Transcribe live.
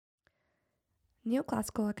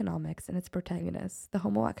Neoclassical economics and its protagonists, the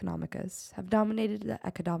Homo economicus, have dominated the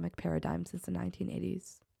economic paradigm since the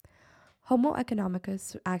 1980s. Homo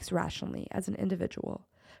economicus acts rationally as an individual,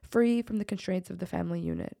 free from the constraints of the family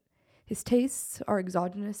unit. His tastes are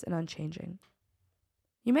exogenous and unchanging.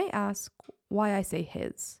 You may ask why I say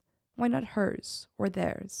his. Why not hers or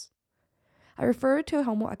theirs? I refer to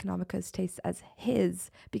Homo economicus' tastes as his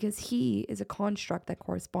because he is a construct that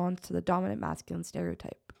corresponds to the dominant masculine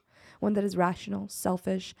stereotype, one that is rational,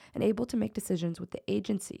 selfish, and able to make decisions with the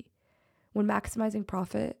agency. When maximizing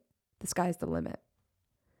profit, the sky's the limit.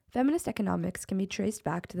 Feminist economics can be traced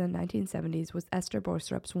back to the 1970s with Esther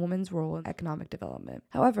Bostrup's woman's role in economic development.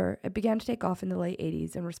 However, it began to take off in the late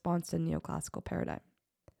 80s in response to the neoclassical paradigm.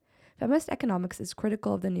 Feminist economics is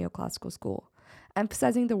critical of the neoclassical school,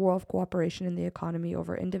 emphasizing the role of cooperation in the economy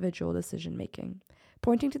over individual decision-making,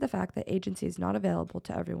 pointing to the fact that agency is not available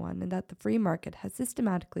to everyone and that the free market has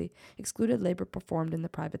systematically excluded labor performed in the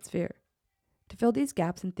private sphere. To fill these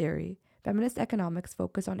gaps in theory, feminist economics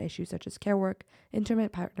focus on issues such as care work,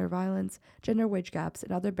 intimate partner violence, gender wage gaps,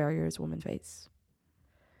 and other barriers women face.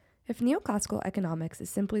 If neoclassical economics is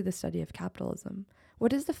simply the study of capitalism,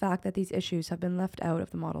 what is the fact that these issues have been left out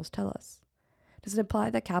of the models tell us? Does it imply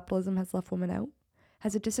that capitalism has left women out?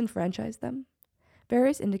 Has it disenfranchised them?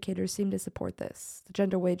 Various indicators seem to support this: the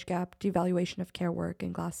gender wage gap, devaluation of care work,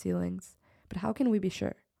 and glass ceilings. But how can we be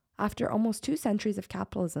sure? After almost 2 centuries of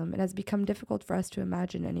capitalism, it has become difficult for us to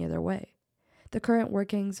imagine any other way. The current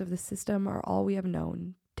workings of the system are all we have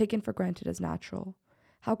known, taken for granted as natural.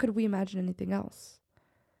 How could we imagine anything else?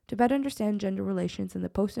 To better understand gender relations in the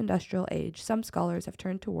post-industrial age, some scholars have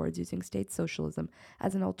turned towards using state socialism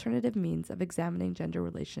as an alternative means of examining gender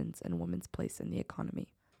relations and women's place in the economy.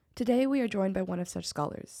 Today, we are joined by one of such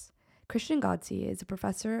scholars. Christian Godsey is a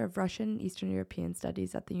professor of Russian and Eastern European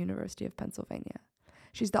Studies at the University of Pennsylvania.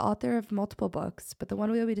 She's the author of multiple books, but the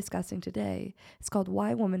one we will be discussing today is called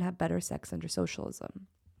Why Women Have Better Sex Under Socialism.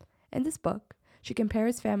 In this book, she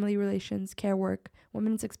compares family relations, care work,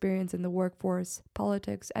 women's experience in the workforce,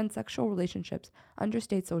 politics, and sexual relationships under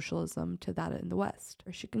state socialism to that in the West.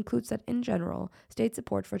 She concludes that in general, state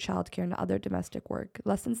support for childcare and other domestic work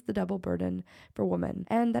lessens the double burden for women,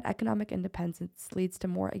 and that economic independence leads to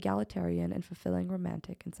more egalitarian and fulfilling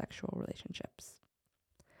romantic and sexual relationships.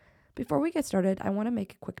 Before we get started, I want to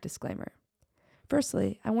make a quick disclaimer.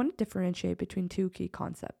 Firstly, I want to differentiate between 2 key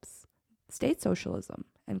concepts: state socialism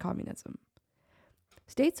and communism.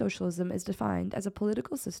 State socialism is defined as a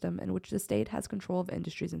political system in which the state has control of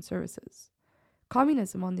industries and services.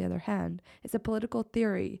 Communism, on the other hand, is a political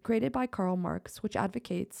theory created by Karl Marx which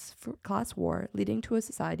advocates for class war, leading to a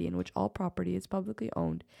society in which all property is publicly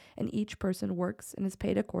owned and each person works and is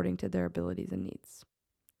paid according to their abilities and needs.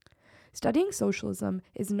 Studying socialism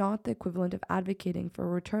is not the equivalent of advocating for a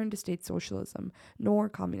return to state socialism, nor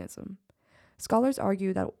communism. Scholars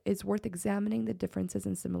argue that it's worth examining the differences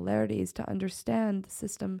and similarities to understand the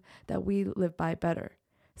system that we live by better.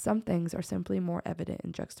 Some things are simply more evident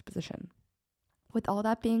in juxtaposition. With all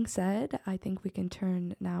that being said, I think we can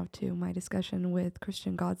turn now to my discussion with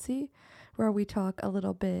Christian Godsey, where we talk a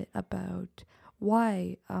little bit about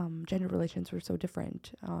why gender relations were so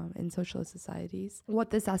different in socialist societies, what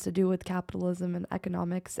this has to do with capitalism and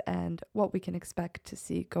economics, and what we can expect to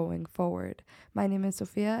see going forward. My name is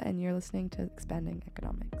Sophia, and you're listening to Expanding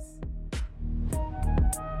Economics.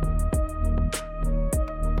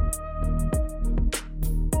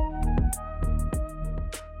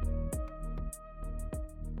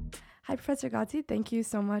 Hi, Professor Godsey. Thank you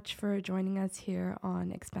so much for joining us here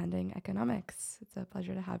on Expanding Economics. It's a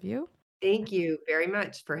pleasure to have you. Thank you very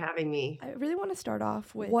much for having me. I really want to start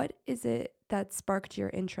off with what is it that sparked your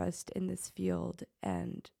interest in this field,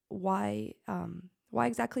 and why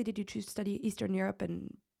exactly did you choose to study Eastern Europe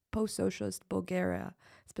and post-socialist Bulgaria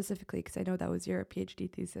specifically? Because I know that was your PhD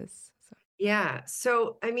thesis. Yeah.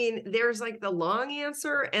 So, I mean, there's like the long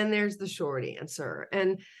answer and there's the short answer.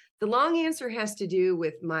 And the long answer has to do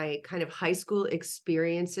with my kind of high school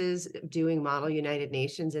experiences doing Model United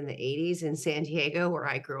Nations in the 80s in San Diego, where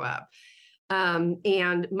I grew up.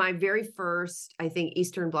 And my very first, I think,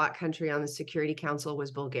 Eastern Bloc country on the Security Council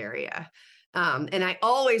was Bulgaria. And I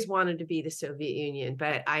always wanted to be the Soviet Union,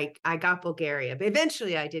 but I got Bulgaria. But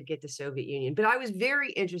eventually I did get the Soviet Union. But I was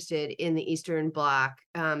very interested in the Eastern Bloc,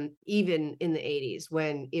 even in the 80s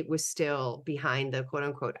when it was still behind the quote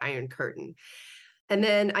unquote Iron Curtain. And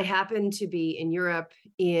then I happened to be in Europe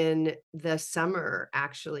in the summer,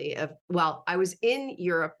 actually, I was in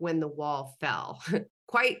Europe when the wall fell.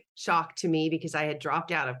 Quite shocked to me because I had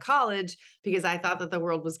dropped out of college because I thought that the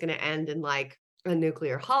world was going to end in like a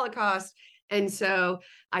nuclear holocaust. And so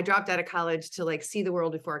I dropped out of college to like see the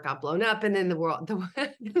world before it got blown up. And then the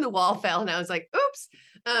wall fell and I was like, oops.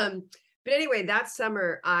 But anyway, that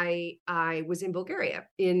summer I was in Bulgaria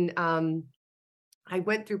I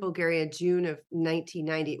went through Bulgaria June of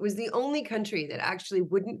 1990. It was the only country that actually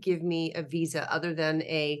wouldn't give me a visa other than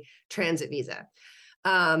a transit visa.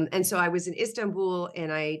 And so I was in Istanbul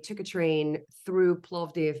and I took a train through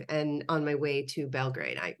Plovdiv and on my way to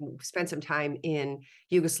Belgrade. I spent some time in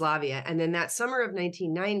Yugoslavia. And then that summer of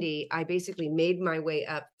 1990, I basically made my way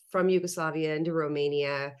up from Yugoslavia into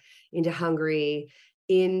Romania, into Hungary,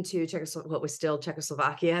 into what was still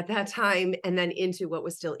Czechoslovakia at that time, and then into what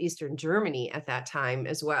was still Eastern Germany at that time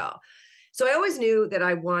as well. So I always knew that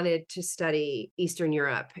I wanted to study Eastern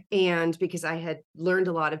Europe. And because I had learned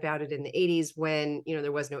a lot about it in the 80s when,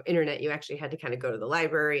 there was no internet, you actually had to kind of go to the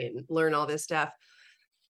library and learn all this stuff.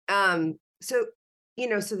 So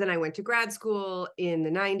then I went to grad school in the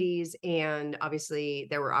 90s, and obviously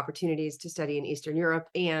there were opportunities to study in Eastern Europe.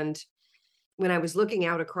 And when I was looking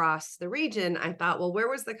out across the region, I thought, well, where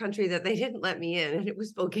was the country that they didn't let me in? And it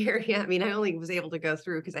was Bulgaria. I mean, I only was able to go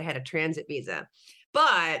through because I had a transit visa.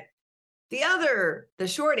 But the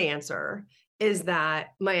short answer is that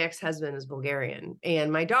my ex-husband is Bulgarian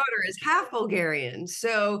and my daughter is half Bulgarian.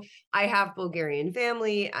 So I have Bulgarian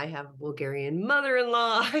family. I have Bulgarian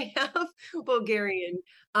mother-in-law. I have Bulgarian,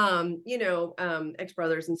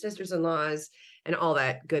 ex-brothers and sisters-in-laws and all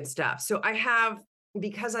that good stuff. So I have,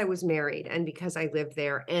 because I was married and because I lived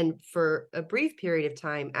there and for a brief period of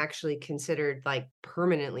time, actually considered like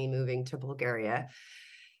permanently moving to Bulgaria.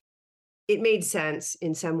 It made sense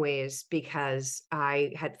in some ways because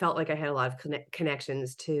I had felt like I had a lot of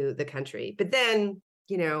connections to the country. But then,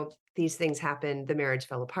 these things happened. The marriage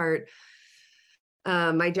fell apart.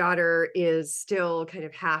 My daughter is still kind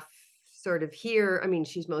of half sort of here. I mean,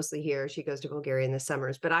 she's mostly here. She goes to Bulgaria in the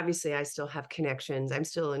summers, but obviously I still have connections. I'm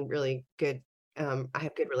still in really good, I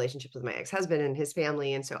have good relationships with my ex-husband and his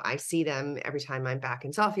family. And so I see them every time I'm back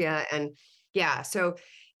in Sofia. And yeah, so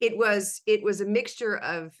it was a mixture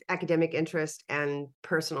of academic interest and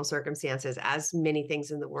personal circumstances, as many things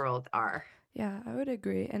in the world are. Yeah, I would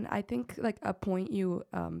agree. And I think like a point you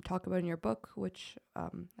talk about in your book, which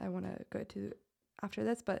I want to go to after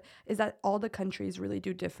this, but is that all the countries really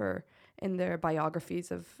do differ in their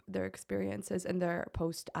biographies of their experiences and their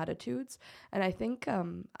post attitudes. And I think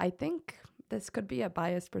this could be a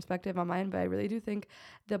biased perspective on mine, but I really do think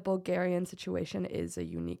the Bulgarian situation is a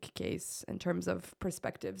unique case in terms of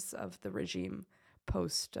perspectives of the regime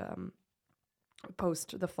post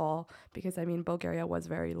the fall, because I mean Bulgaria was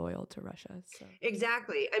very loyal to Russia. So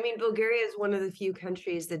exactly. I mean, Bulgaria is one of the few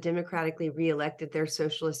countries that democratically reelected their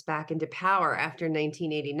socialists back into power after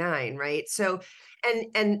 1989, right? So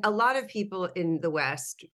and a lot of people in the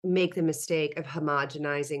West make the mistake of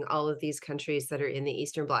homogenizing all of these countries that are in the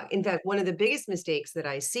Eastern Bloc. In fact, one of the biggest mistakes that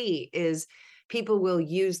I see is people will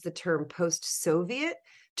use the term post-Soviet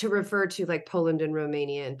to refer to like Poland and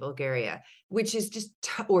Romania and Bulgaria, which is just,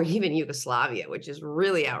 or even Yugoslavia, which is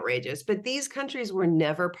really outrageous. But these countries were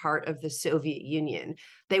never part of the Soviet Union.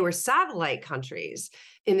 They were satellite countries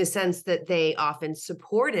in the sense that they often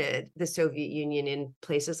supported the Soviet Union in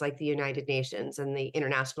places like the United Nations and the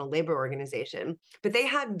International Labor Organization. But they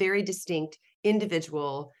had very distinct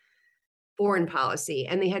individual foreign policy,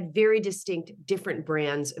 and they had very distinct different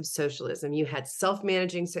brands of socialism. You had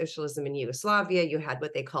self-managing socialism in Yugoslavia, you had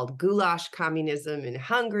what they called goulash communism in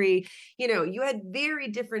Hungary. You had very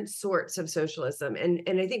different sorts of socialism. And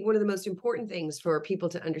I think one of the most important things for people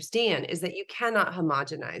to understand is that you cannot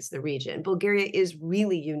homogenize the region. Bulgaria is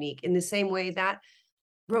really unique in the same way that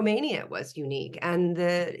Romania was unique and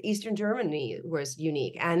the Eastern Germany was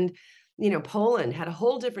unique. And Poland had a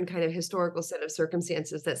whole different kind of historical set of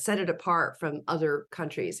circumstances that set it apart from other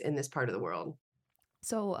countries in this part of the world.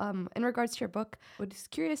 So, in regards to your book, I was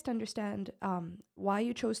curious to understand why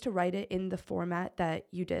you chose to write it in the format that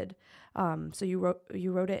you did. So you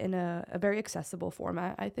wrote it in a very accessible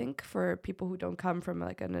format, I think, for people who don't come from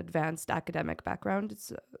like an advanced academic background.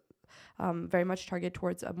 It's very much targeted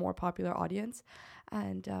towards a more popular audience.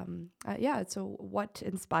 And so what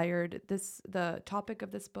inspired the topic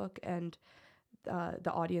of this book and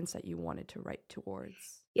the audience that you wanted to write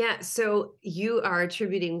towards? Yeah, so you are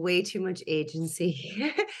attributing way too much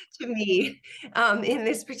agency to me in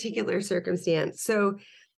this particular circumstance. So,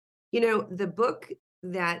 the book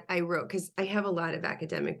that I wrote, because I have a lot of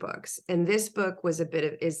academic books, and this book was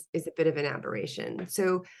is a bit of an aberration.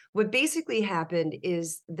 So what basically happened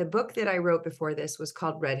is the book that I wrote before this was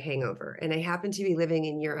called Red Hangover, and I happened to be living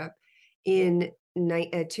in Europe in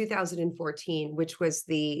 2014, which was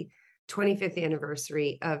the 25th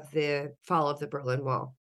anniversary of the fall of the Berlin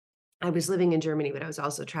Wall. I was living in Germany, but I was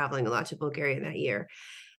also traveling a lot to Bulgaria that year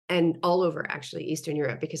and all over actually Eastern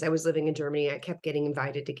Europe because I was living in Germany. I kept getting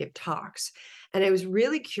invited to give talks. And I was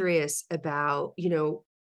really curious about,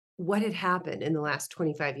 what had happened in the last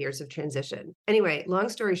 25 years of transition. Anyway, long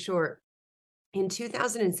story short, in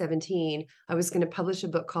 2017, I was going to publish a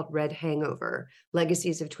book called Red Hangover: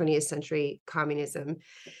 Legacies of 20th Century Communism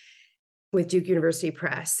with Duke University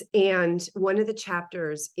Press. And one of the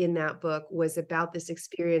chapters in that book was about this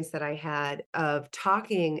experience that I had of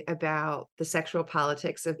talking about the sexual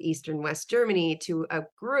politics of Eastern West Germany to a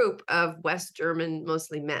group of West German,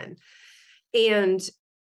 mostly men. And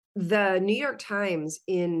the New York Times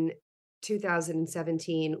in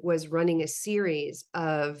 2017 was running a series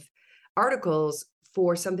of articles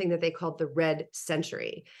for something that they called the Red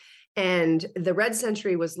Century. And the Red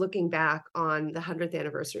Century was looking back on the 100th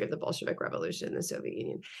anniversary of the Bolshevik Revolution in the Soviet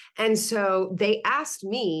Union. And so they asked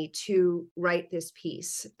me to write this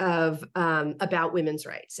piece of about women's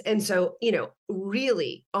rights. And so,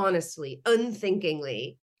 really, honestly,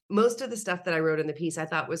 unthinkingly, most of the stuff that I wrote in the piece I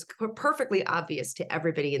thought was perfectly obvious to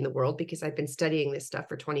everybody in the world because I've been studying this stuff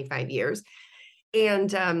for 25 years.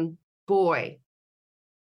 And boy,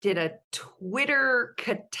 did a Twitter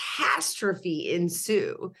catastrophe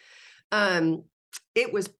ensue.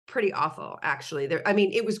 It was pretty awful, actually.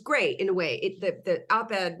 It was great in a way. The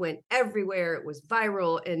op-ed went everywhere. It was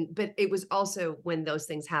viral, but it was also when those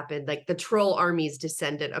things happened, like the troll armies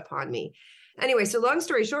descended upon me. Anyway, so long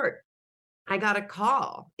story short, I got a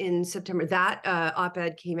call in September. That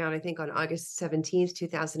op-ed came out, I think, on August 17th,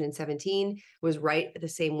 2017. It was right the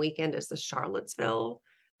same weekend as the Charlottesville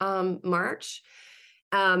march.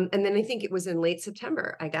 And then I think it was in late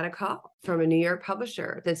September, I got a call from a New York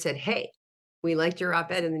publisher that said, "Hey, we liked your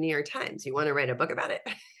op-ed in the New York Times. You want to write a book about it?"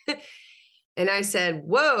 And I said,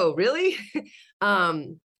 "Whoa, really?"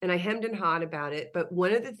 And I hemmed and hawed about it. But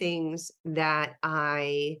one of the things that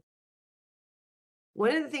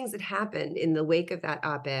happened in the wake of that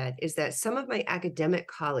op-ed is that some of my academic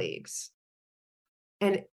colleagues,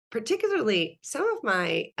 and particularly some of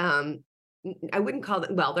my I wouldn't call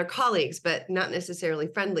them, well, they're colleagues, but not necessarily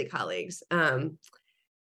friendly colleagues,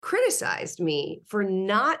 criticized me for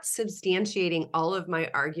not substantiating all of my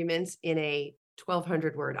arguments in a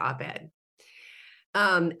 1,200 word op-ed.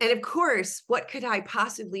 And of course, what could I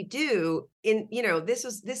possibly do this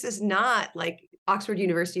is not like Oxford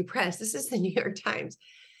University Press. This is the New York Times.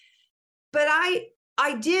 But I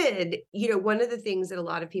did, one of the things that a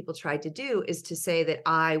lot of people tried to do is to say that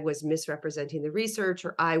I was misrepresenting the research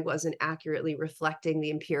or I wasn't accurately reflecting the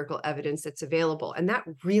empirical evidence that's available. And that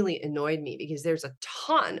really annoyed me because there's a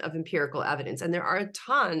ton of empirical evidence and there are a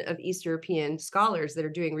ton of East European scholars that are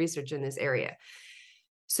doing research in this area.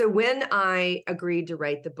 So when I agreed to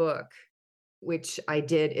write the book, which I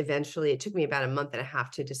did eventually, it took me about a month and a half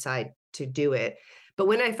to decide to do it. But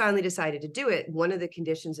when I finally decided to do it, one of the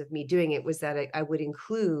conditions of me doing it was that I would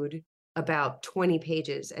include about 20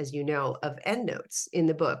 pages, as you know, of endnotes in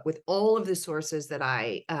the book with all of the sources that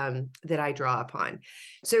I draw upon.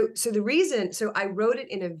 So I wrote it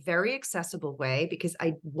in a very accessible way because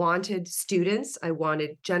I wanted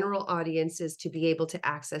general audiences to be able to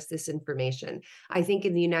access this information. I think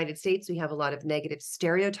in the United States, we have a lot of negative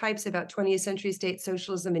stereotypes about 20th century state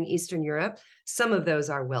socialism in Eastern Europe. Some of those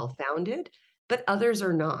are well-founded, but others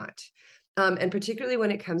are not. And particularly when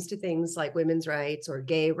it comes to things like women's rights or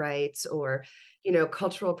gay rights or,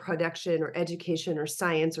 cultural production or education or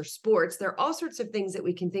science or sports, there are all sorts of things that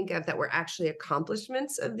we can think of that were actually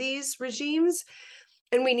accomplishments of these regimes.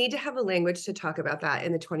 And we need to have a language to talk about that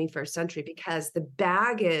in the 21st century because the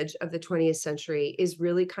baggage of the 20th century is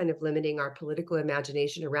really kind of limiting our political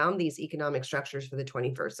imagination around these economic structures for the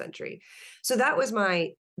 21st century. So that was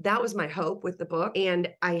my hope with the book. And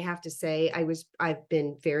I have to say, I've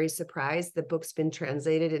been very surprised. The book's been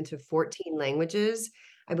translated into 14 languages.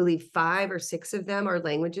 I believe 5 or 6 of them are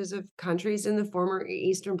languages of countries in the former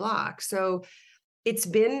Eastern Bloc. So it's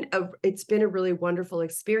been a really wonderful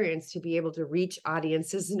experience to be able to reach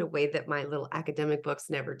audiences in a way that my little academic books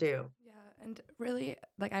never do. Yeah, and really,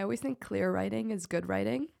 I always think clear writing is good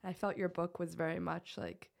writing. I felt your book was very much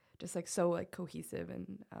so cohesive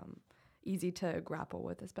and easy to grapple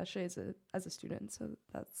with, especially as a student. So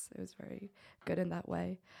it was very good in that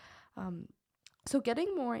way. So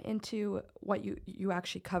getting more into what you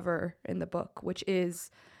actually cover in the book, which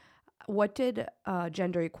is what did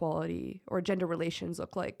gender equality or gender relations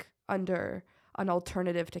look like under an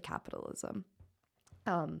alternative to capitalism?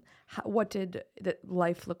 What did the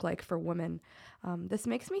life look like for women? This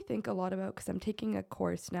makes me think a lot about, because I'm taking a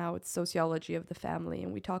course now, it's sociology of the family,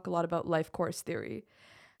 and we talk a lot about life course theory.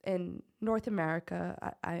 in North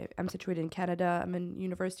America, I'm situated in Canada. I'm in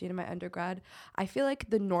university in my undergrad. I feel like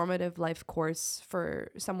the normative life course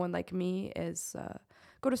for someone like me is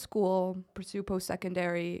go to school, pursue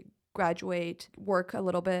post-secondary, graduate, work a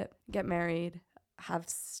little bit, get married, have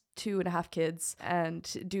 2.5 kids,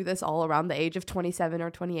 and do this all around the age of 27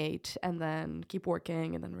 or 28, and then keep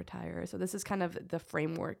working and then retire. So this is kind of the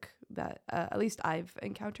framework that at least I've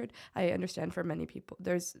encountered. I understand for many people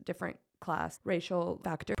there's different class, racial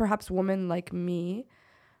factor. Perhaps women like me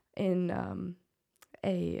in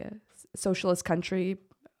a socialist country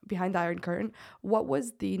behind the Iron Curtain, what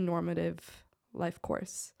was the normative life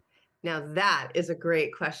course? Now that is a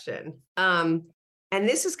great question. And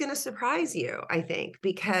this is going to surprise you, I think,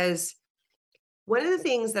 because one of the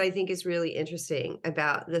things that I think is really interesting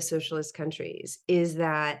about the socialist countries is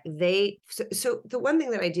that so the one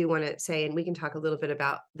thing that I do want to say, and we can talk a little bit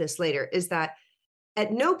about this later, is that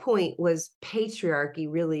at no point was patriarchy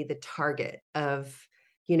really the target of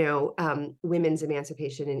women's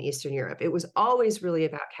emancipation in Eastern Europe. It was always really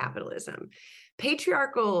about capitalism.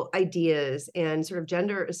 Patriarchal ideas and sort of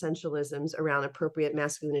gender essentialisms around appropriate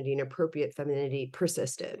masculinity and appropriate femininity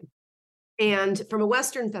persisted. And from a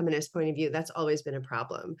Western feminist point of view, that's always been a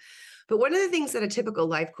problem. But one of the things that a typical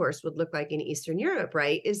life course would look like in Eastern Europe,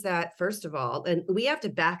 right, is that, first of all, and we have to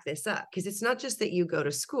back this up because it's not just that you go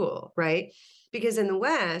to school, right? Because in the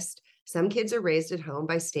West, some kids are raised at home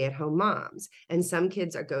by stay-at-home moms, and some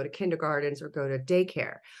kids go to kindergartens or go to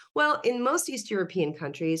daycare. Well, in most East European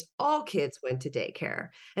countries, all kids went to daycare.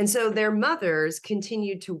 And so their mothers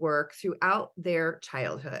continued to work throughout their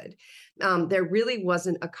childhood. There really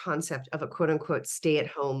wasn't a concept of a quote unquote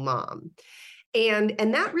stay-at-home mom.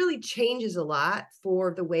 And that really changes a lot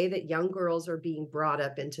for the way that young girls are being brought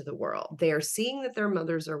up into the world. They are seeing that their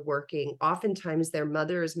mothers are working. Oftentimes, their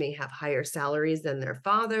mothers may have higher salaries than their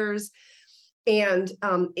fathers. And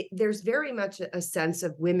there's very much a sense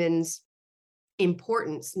of women's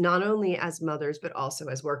importance, not only as mothers, but also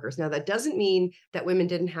as workers. Now, that doesn't mean that women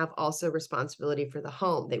didn't have also responsibility for the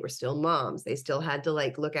home. They were still moms. They still had to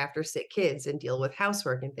look after sick kids and deal with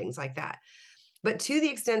housework and things like that. But to the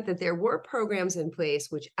extent that there were programs in place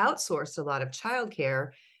which outsourced a lot of childcare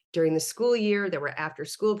during the school year, there were after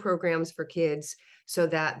school programs for kids so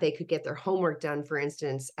that they could get their homework done, for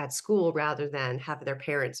instance, at school rather than have their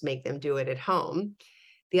parents make them do it at home.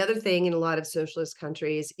 The other thing in a lot of socialist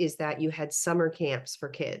countries is that you had summer camps for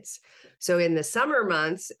kids. So in the summer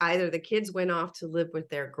months, either the kids went off to live with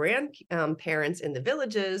their grandparents in the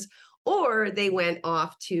villages, or they went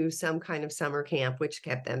off to some kind of summer camp, which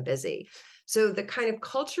kept them busy. So the kind of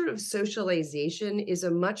culture of socialization is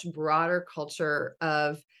a much broader culture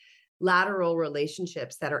of lateral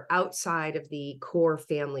relationships that are outside of the core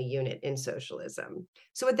family unit in socialism.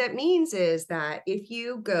 So what that means is that if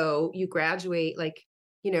you graduate,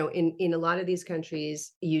 in a lot of these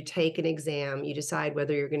countries, you take an exam, you decide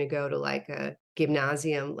whether you're going to go to a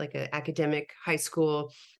gymnasium, like an academic high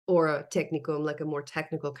school, or a technicum, like a more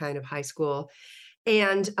technical kind of high school.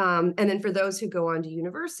 And then for those who go on to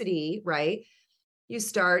university, right, you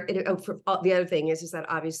start. The other thing is that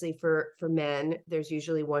obviously for men, there's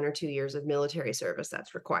usually 1 or 2 years of military service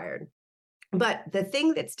that's required. But the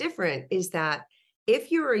thing that's different is that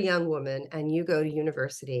if you're a young woman and you go to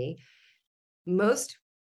university,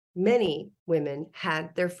 many women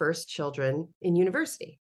had their first children in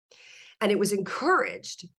university. And it was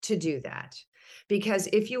encouraged to do that because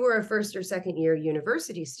if you were a first or second year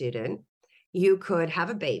university student, you could have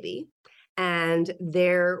a baby and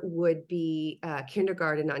there would be a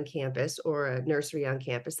kindergarten on campus or a nursery on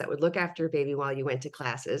campus that would look after a baby while you went to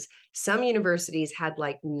classes. Some universities had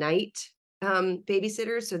night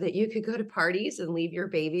babysitters so that you could go to parties and leave your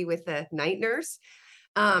baby with a night nurse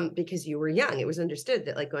because you were young. It was understood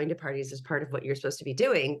that going to parties is part of what you're supposed to be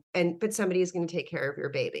doing, but somebody is going to take care of your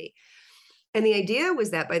baby. And the idea was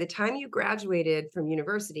that by the time you graduated from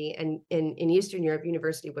university, and in Eastern Europe,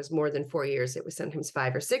 university was more than 4 years, it was sometimes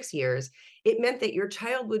 5 or 6 years, it meant that your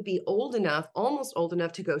child would be almost old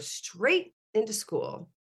enough to go straight into school,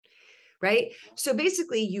 right? So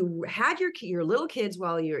basically you had your little kids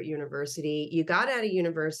while you're at university, you got out of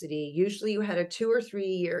university, usually you had a 2 or 3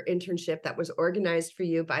 year internship that was organized for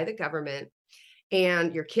you by the government.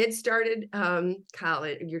 And your kids started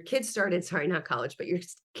college, sorry, not college, but your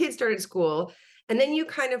kids started school. And then you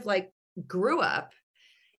kind of grew up.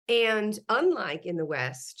 And unlike in the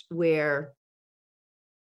West, where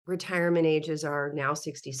retirement ages are now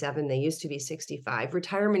 67, they used to be 65,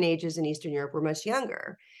 retirement ages in Eastern Europe were much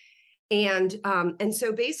younger. And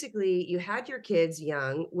so basically you had your kids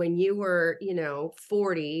young. When you were,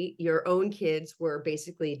 40, your own kids were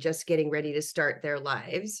basically just getting ready to start their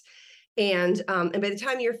lives. And by the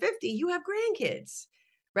time you're 50, you have grandkids,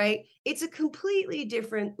 right? It's a completely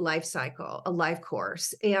different life cycle, a life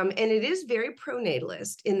course. And it is very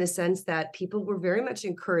pronatalist in the sense that people were very much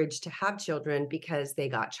encouraged to have children because they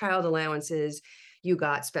got child allowances. You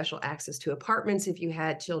got special access to apartments if you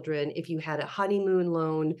had children. If you had a honeymoon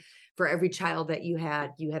loan for every child that you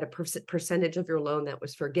had a percentage of your loan that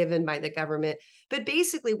was forgiven by the government. But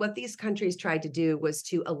basically, what these countries tried to do was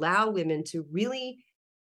to allow women to really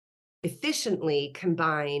efficiently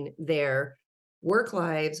combine their work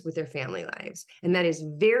lives with their family lives. And that is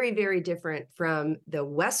very, very different from the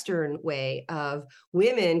Western way of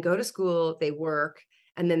women go to school, they work,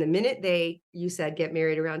 and then the minute you said, get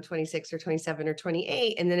married around 26 or 27 or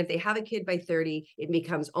 28, and then if they have a kid by 30, it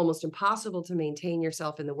becomes almost impossible to maintain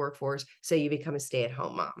yourself in the workforce. So you become a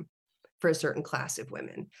stay-at-home mom for a certain class of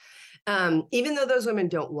women. Even though those women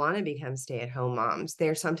don't want to become stay-at-home moms,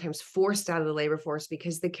 they're sometimes forced out of the labor force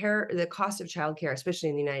because the cost of childcare, especially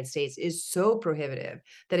in the United States, is so prohibitive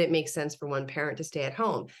that it makes sense for one parent to stay at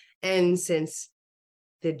home. And since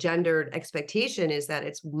the gendered expectation is that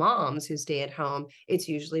it's moms who stay at home, it's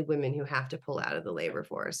usually women who have to pull out of the labor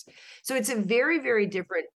force. So it's a very, very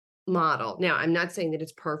different model. Now, I'm not saying that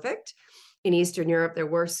it's perfect. In Eastern Europe, there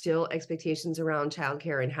were still expectations around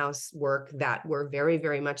childcare and housework that were very,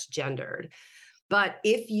 very much gendered. But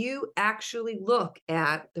if you actually look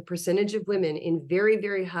at the percentage of women in very,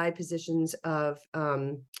 very high positions of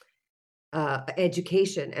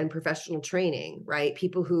education and professional training, right?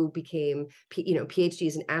 People who became,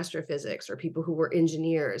 PhDs in astrophysics or people who were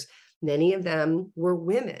engineers, many of them were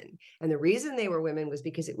women. And the reason they were women was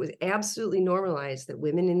because it was absolutely normalized that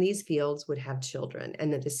women in these fields would have children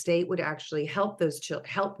and that the state would actually help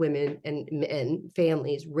help women and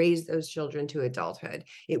families raise those children to adulthood.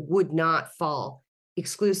 It would not fall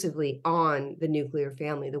exclusively on the nuclear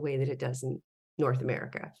family the way that it does in North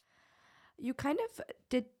America. You kind of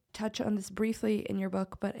did touch on this briefly in your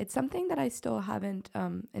book, but it's something that I still haven't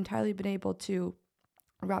entirely been able to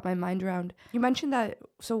wrap my mind around. You mentioned that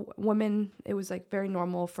so women, it was like very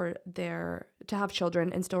normal for to have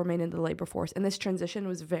children and still remain in the labor force, and this transition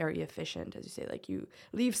was very efficient, as you say. Like you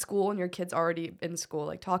leave school and your kid's already in school.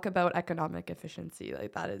 Like talk about economic efficiency.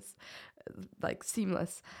 Like that is like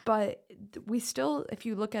seamless. But we still, if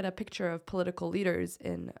you look at a picture of political leaders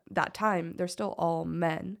in that time, they're still all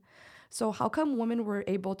men. So how come women were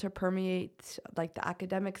able to permeate like the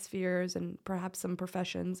academic spheres and perhaps some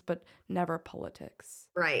professions, but never politics?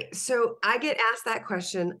 Right. So I get asked that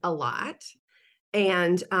question a lot.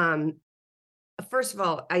 And first of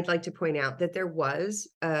all, I'd like to point out that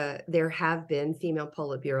there have been female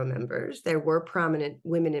Politburo members. There were prominent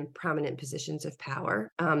women in prominent positions of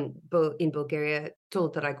power. In Bulgaria,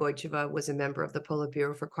 Tolta Ragoicheva was a member of the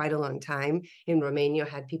Politburo for quite a long time. In Romania,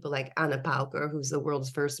 had people like Ana Pauker, who's the world's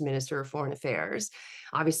first minister of foreign affairs.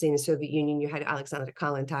 Obviously, in the Soviet Union, you had Alexandra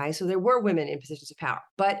Kollontai. So there were women in positions of power,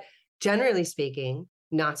 but generally speaking,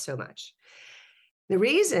 not so much. The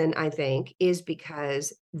reason, I think, is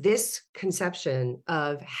because this conception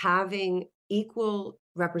of having equal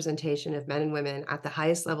representation of men and women at the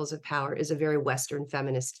highest levels of power is a very Western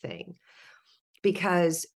feminist thing,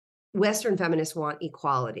 because Western feminists want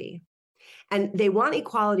equality. And they want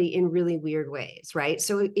equality in really weird ways, right?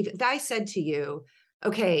 So if I said to you,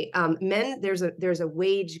 okay, men, there's a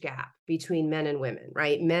wage gap between men and women,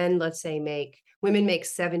 right? Men, let's say, women make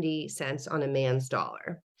 70 cents on a man's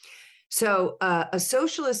dollar. So a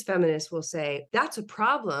socialist feminist will say that's a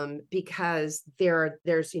problem because there's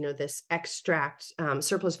this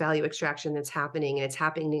surplus value extraction that's happening, and it's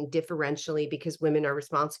happening differentially because women are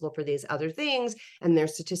responsible for these other things, and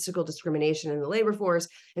there's statistical discrimination in the labor force.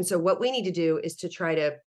 And so what we need to do is to try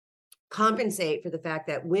to compensate for the fact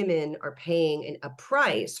that women are paying a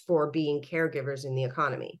price for being caregivers in the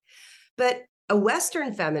economy. But a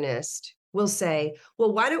Western feminist will say,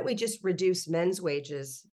 well, why don't we just reduce men's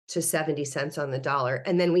wages to 70 cents on the dollar,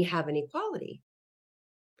 and then we have an equality?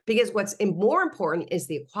 Because what's more important is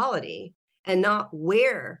the equality and not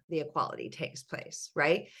where the equality takes place,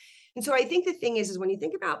 right? And so I think the thing is when you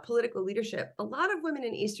think about political leadership, a lot of women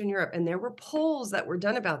in Eastern Europe, and there were polls that were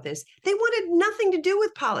done about this, they wanted nothing to do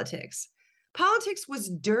with politics. Politics was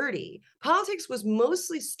dirty. Politics was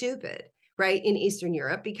mostly stupid, right, in Eastern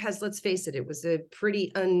Europe, because let's face it, it was a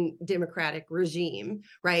pretty undemocratic regime,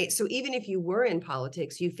 right? So even if you were in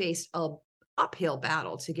politics, you faced a uphill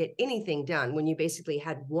battle to get anything done when you basically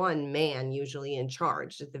had one man usually in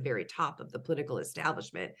charge at the very top of the political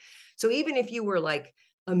establishment. So even if you were like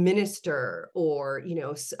a minister or,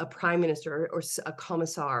 a prime minister or a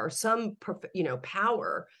commissar or some,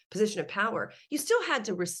 power, position of power, you still had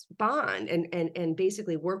to respond and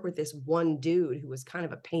basically work with this one dude who was kind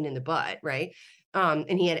of a pain in the butt, right?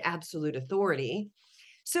 And he had absolute authority.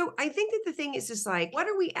 So I think that the thing is just like, what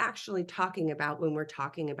are we actually talking about when we're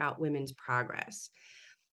talking about women's progress?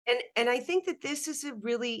 And I think that this is a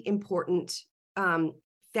really important um,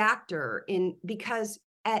 factor because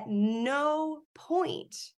at no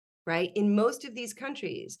point, right, in most of these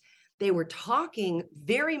countries, they were talking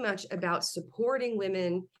very much about supporting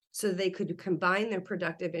women so they could combine their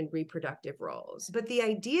productive and reproductive roles. But the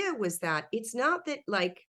idea was that it's not that,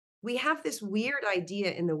 like, we have this weird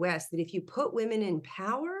idea in the West that if you put women in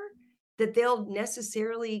power, that they'll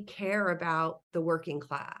necessarily care about the working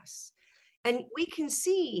class. And we can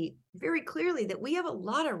see very clearly that we have a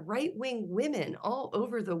lot of right-wing women all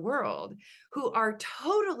over the world who are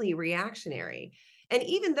totally reactionary. And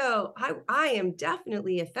even though I am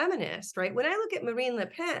definitely a feminist, right? When I look at Marine Le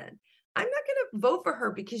Pen, I'm not going to vote for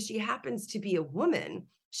her because she happens to be a woman.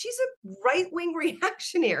 She's a right-wing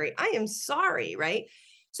reactionary. I am sorry, right?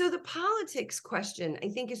 So the politics question, I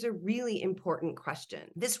think, is a really important question.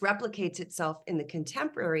 This replicates itself in the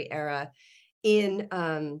contemporary era in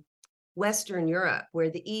Western Europe, where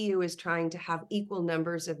the EU is trying to have equal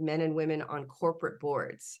numbers of men and women on corporate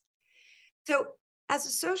boards. So, as a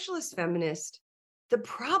socialist feminist, the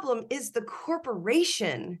problem is the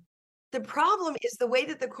corporation. The problem is the way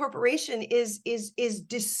that the corporation is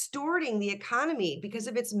distorting the economy because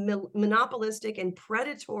of its monopolistic and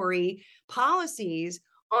predatory policies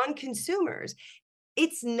on consumers.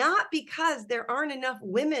 It's not because there aren't enough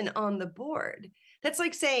women on the board. That's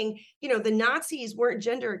like saying, the Nazis weren't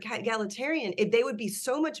gender egalitarian. If they would be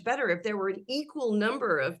so much better if there were an equal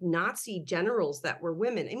number of Nazi generals that were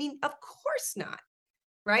women. I mean, of course not,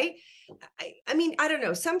 right? I mean, I don't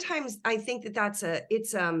know. Sometimes I think that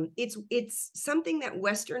it's something that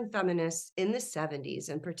Western feminists in the 70s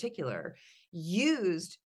in particular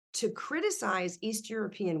used to criticize East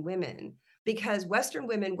European women, because Western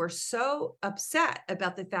women were so upset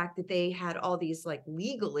about the fact that they had all these like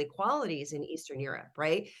legal equalities in Eastern Europe,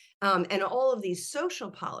 right? And all of these social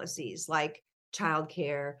policies like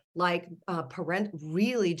childcare, like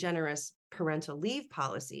really generous parental leave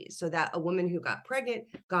policies, so that a woman who got pregnant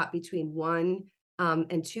got between 1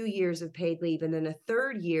 and 2 years of paid leave, and then a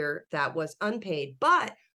third year that was unpaid,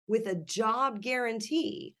 but with a job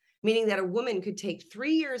guarantee, meaning that a woman could take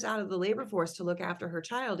 3 years out of the labor force to look after her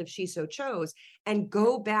child if she so chose and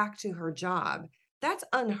go back to her job. That's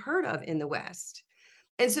unheard of in the West.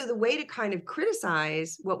 And so the way to kind of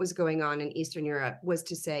criticize what was going on in Eastern Europe was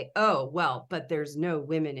to say, oh, well, but there's no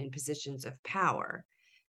women in positions of power,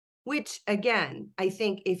 which again, I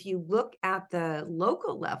think if you look at the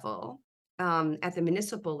local level, at the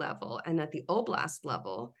municipal level and at the oblast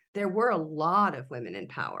level, there were a lot of women in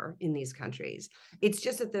power in these countries. It's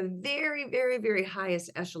just at the very, very, very highest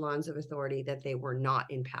echelons of authority that they were not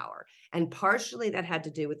in power. And partially that had to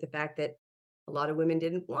do with the fact that a lot of women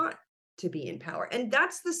didn't want to be in power. And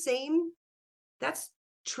that's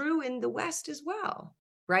true in the West as well,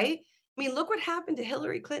 right? I mean, look what happened to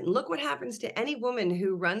Hillary Clinton. Look what happens to any woman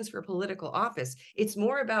who runs for political office. It's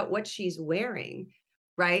more about what she's wearing,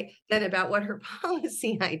 right, than about what her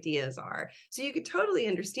policy ideas are. So you could totally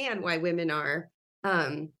understand why women are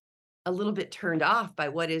a little bit turned off by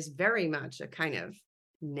what is very much a kind of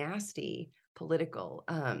nasty political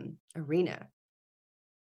arena.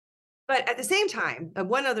 But at the same time,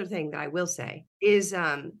 one other thing that I will say is,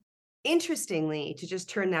 interestingly, to just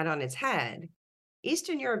turn that on its head,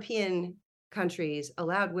 Eastern European countries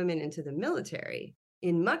allowed women into the military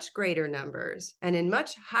in much greater numbers and in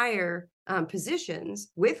much higher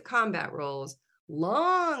positions with combat roles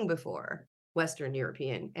long before Western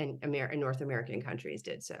European and North American countries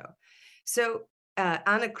did so. So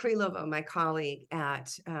Anna Krylova, my colleague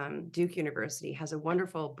at Duke University, has a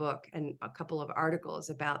wonderful book and a couple of articles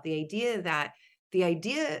about the idea that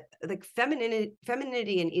like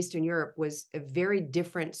femininity in Eastern Europe was a very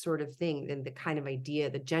different sort of thing than the kind of idea,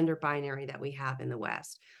 the gender binary that we have in the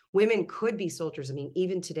West. Women could be soldiers. I mean,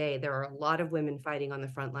 even today, there are a lot of women fighting on the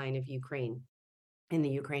front line of Ukraine in the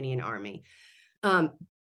Ukrainian army.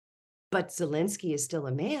 But Zelensky is still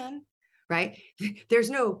a man, right? There's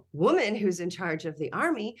no woman who's in charge of the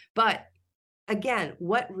army, but again,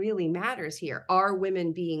 what really matters here, are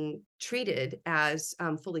women being treated as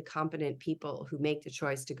fully competent people who make the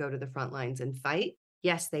choice to go to the front lines and fight?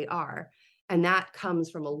 Yes, they are. And that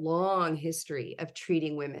comes from a long history of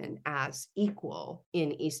treating women as equal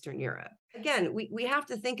in Eastern Europe. Again, we have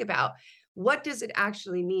to think about what does it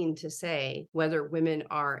actually mean to say whether women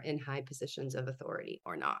are in high positions of authority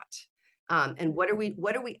or not? And what are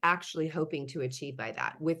we actually hoping to achieve by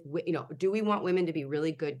that? Do we want women to be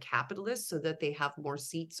really good capitalists so that they have more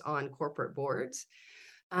seats on corporate boards?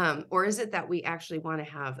 Or is it that we actually want to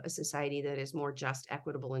have a society that is more just,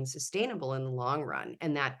 equitable, and sustainable in the long run,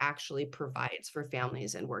 and that actually provides for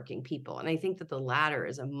families and working people? And I think that the latter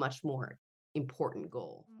is a much more important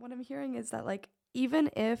goal. What I'm hearing is that like even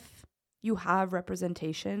if you have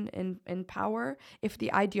representation in power, if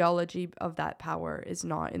the ideology of that power is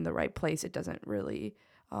not in the right place, it doesn't really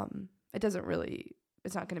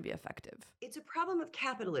it's not going to be effective. It's a problem of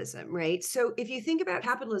capitalism, right? So if you think about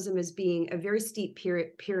capitalism as being a very steep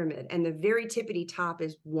pyramid, and the very tippity top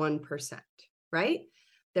is 1%, right?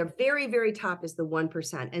 The very, very top is the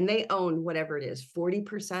 1%, and they own whatever it is,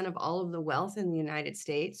 40% of all of the wealth in the United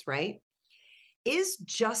States, right? Is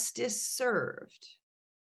justice served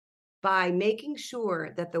by making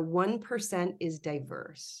sure that the 1% is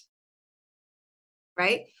diverse,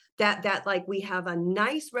 right? That like we have a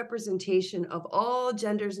nice representation of all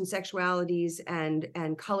genders and sexualities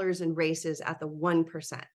and colors and races at the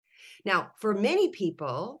 1%. Now, for many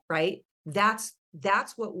people, right, that's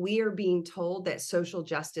what we are being told that social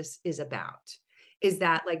justice is about. Is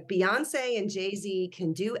that like Beyonce and Jay-Z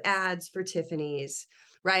can do ads for Tiffany's,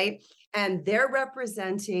 right? And they're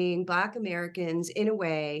representing Black Americans in a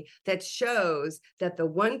way that shows that the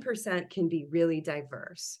 1% can be really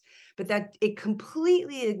diverse, but that it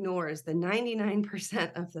completely ignores the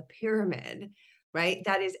 99% of the pyramid, right?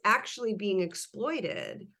 That is actually being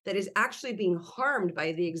exploited, that is actually being harmed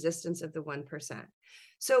by the existence of the 1%.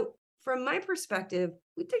 So from my perspective,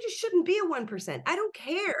 there just shouldn't be a 1%. I don't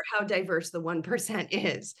care how diverse the 1%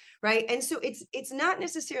 is, right? And so it's not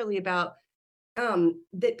necessarily about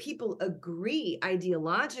that people agree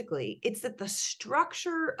ideologically. It's that the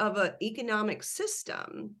structure of an economic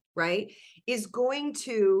system, right, is going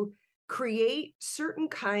to create certain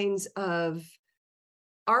kinds of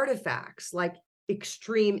artifacts like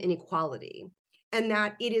extreme inequality, and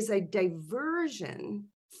that it is a diversion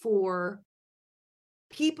for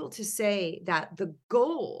people to say that the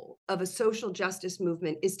goal of a social justice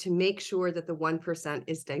movement is to make sure that the 1%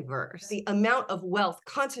 is diverse. The amount of wealth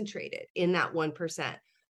concentrated in that 1%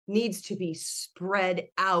 needs to be spread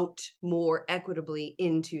out more equitably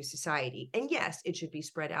into society. And yes, it should be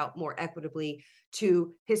spread out more equitably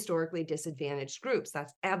to historically disadvantaged groups.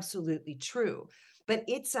 That's absolutely true. But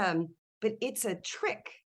it's a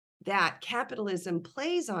trick that capitalism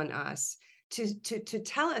plays on us to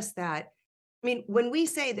tell us that, I mean, when we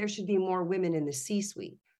say there should be more women in the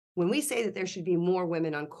C-suite, when we say that there should be more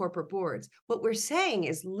women on corporate boards, what we're saying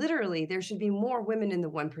is literally there should be more women in the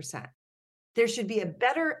 1%. There should be a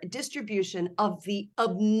better distribution of the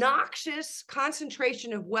obnoxious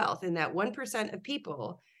concentration of wealth in that 1% of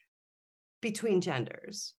people between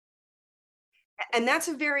genders. And that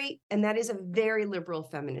is a very liberal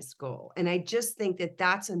feminist goal. And I just think that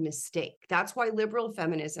that's a mistake. That's why liberal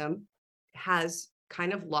feminism has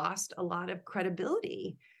kind of lost a lot of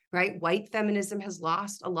credibility, right? White feminism has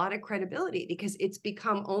lost a lot of credibility because it's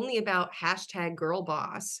become only about hashtag girl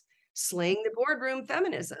boss, slaying the boardroom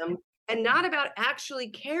feminism, and not about actually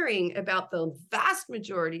caring about the vast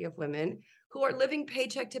majority of women who are living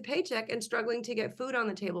paycheck to paycheck and struggling to get food on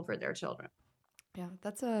the table for their children. Yeah,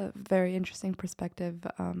 that's a very interesting perspective.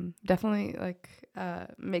 Definitely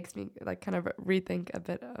makes me like kind of rethink a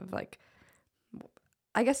bit of like,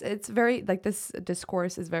 I guess it's very like this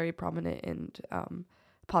discourse is very prominent in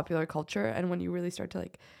popular culture, and when you really start to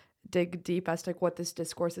like dig deep as to like what this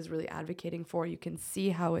discourse is really advocating for, you can see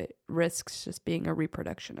how it risks just being a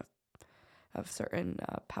reproduction of certain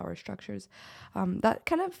power structures. That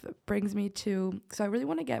kind of brings me to, so I really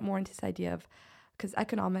want to get more into this idea of, because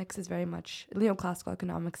economics is very much, neoclassical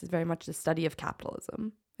economics is very much the study of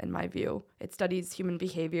capitalism, in my view. It studies human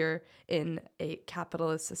behavior in a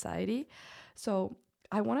capitalist society. So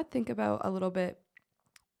I want to think about a little bit,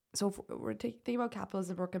 so if we're thinking about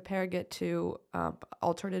capitalism, we're comparing it to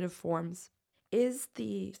alternative forms. Is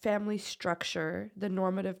the family structure, the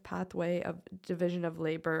normative pathway of division of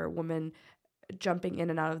labor, women jumping in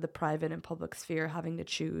and out of the private and public sphere, having to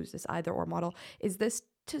choose this either or model, is this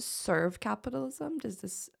to serve capitalism? Does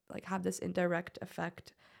this like have this indirect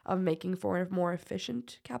effect of making for a more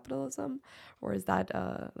efficient capitalism? Or is that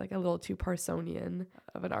like a little too Parsonian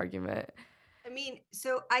of an argument? I mean,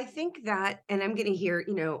 so I think that, and I'm going to hear,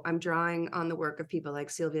 I'm drawing on the work of people like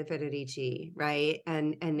Silvia Federici, right?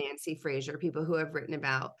 And Nancy Fraser, people who have written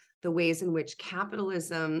about the ways in which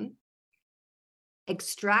capitalism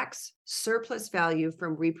extracts surplus value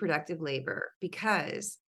from reproductive labor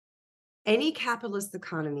because Any capitalist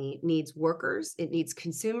economy needs workers, it needs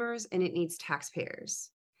consumers, and it needs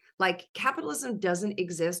taxpayers. Like capitalism doesn't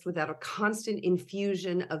exist without a constant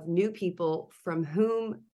infusion of new people from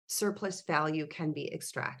whom surplus value can be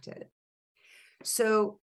extracted.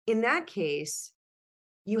 So in that case,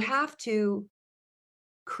 you have to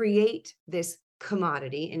create this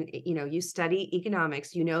commodity. And you study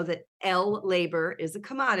economics, you know that labor is a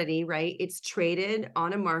commodity, right? It's traded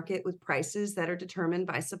on a market with prices that are determined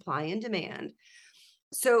by supply and demand.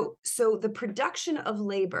 So the production of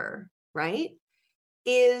labor, right,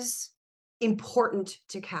 is important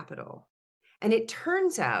to capital. And it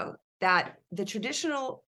turns out that the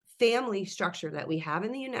traditional family structure that we have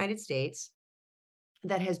in the United States,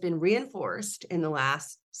 that has been reinforced in the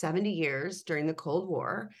last 70 years during the Cold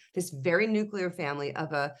War, this very nuclear family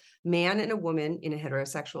of a man and a woman in a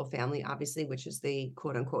heterosexual family, obviously, which is the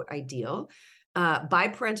quote unquote ideal,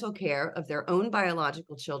 biparental care of their own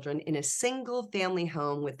biological children in a single family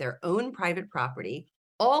home with their own private property.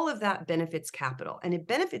 All of that benefits capital. And it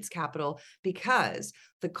benefits capital because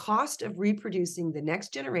the cost of reproducing the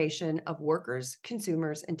next generation of workers,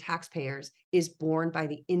 consumers, and taxpayers is borne by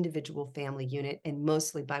the individual family unit and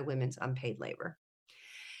mostly by women's unpaid labor.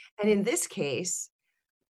 And in this case,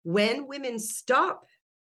 when women stop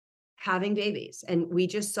having babies, and we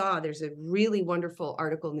just saw, there's a really wonderful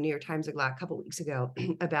article in the New York Times a couple of weeks ago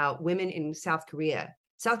about women in South Korea.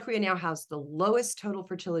 South Korea now has the lowest total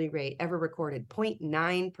fertility rate ever recorded,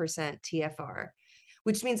 0.9% TFR,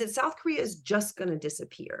 which means that South Korea is just going to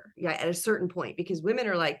disappear, at a certain point, because women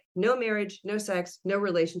are like, no marriage, no sex, no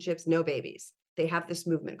relationships, no babies. They have this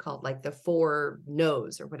movement called like the 4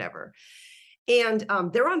 no's or whatever. And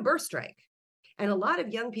they're on birth strike. And a lot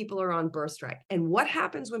of young people are on birth strike. And what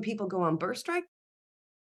happens when people go on birth strike?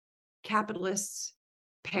 Capitalists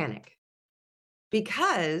panic,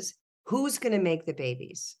 because who's going to make the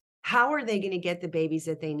babies? How are they going to get the babies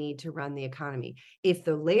that they need to run the economy? If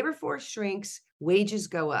the labor force shrinks, wages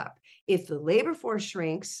go up. If the labor force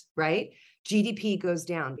shrinks, right, GDP goes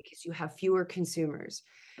down because you have fewer consumers.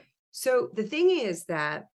 So the thing is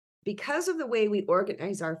that because of the way we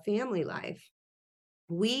organize our family life,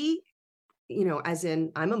 we, as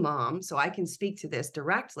in I'm a mom, so I can speak to this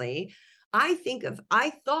directly. I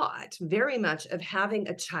thought very much of having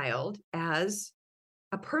a child as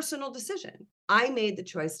a personal decision. I made the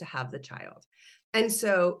choice to have the child. And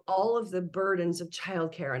so all of the burdens of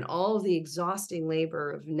childcare and all of the exhausting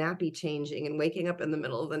labor of nappy changing and waking up in the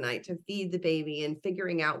middle of the night to feed the baby and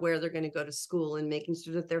figuring out where they're going to go to school and making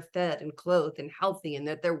sure that they're fed and clothed and healthy and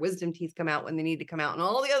that their wisdom teeth come out when they need to come out and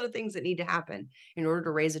all the other things that need to happen in order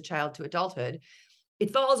to raise a child to adulthood,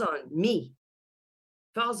 it falls on me.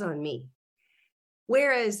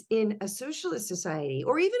 Whereas in a socialist society,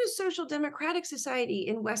 or even a social democratic society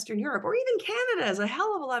in Western Europe, or even Canada is a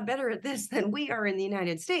hell of a lot better at this than we are in the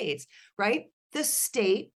United States, right? The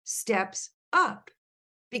state steps up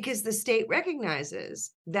because the state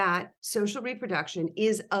recognizes that social reproduction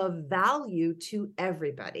is of value to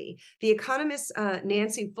everybody. The economist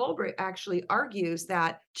Nancy Folbright actually argues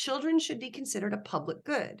that children should be considered a public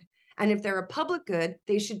good. And if they're a public good,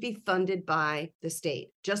 they should be funded by the state,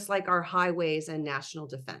 just like our highways and national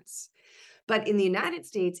defense. But in the United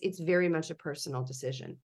States, it's very much a personal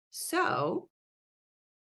decision. So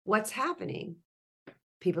what's happening?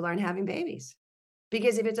 People aren't having babies.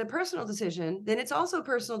 Because if it's a personal decision, then it's also a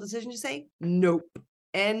personal decision to say, nope,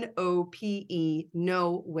 NOPE,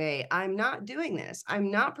 no way. I'm not doing this. I'm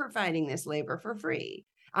not providing this labor for free.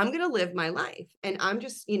 I'm going to live my life. And I'm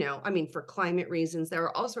just, for climate reasons, there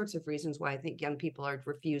are all sorts of reasons why I think young people are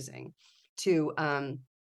refusing to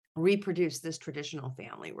reproduce this traditional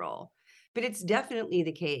family role. But it's definitely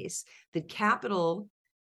the case that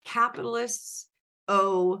capitalists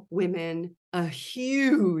owe women a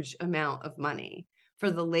huge amount of money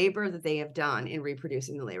for the labor that they have done in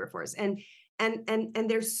reproducing the labor force. And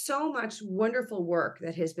there's so much wonderful work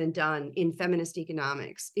that has been done in feminist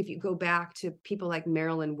economics. If you go back to people like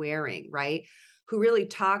Marilyn Waring, right, who really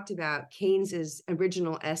talked about Keynes's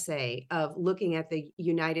original essay of looking at the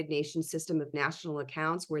United Nations system of national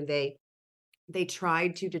accounts, where they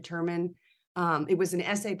tried to determine, it was an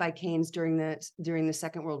essay by Keynes during the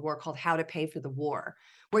Second World War called How to Pay for the War,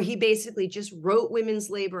 where he basically just wrote women's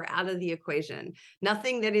labor out of the equation.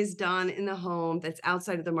 Nothing that is done in the home that's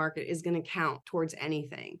outside of the market is going to count towards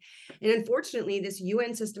anything. And unfortunately, this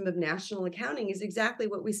UN system of national accounting is exactly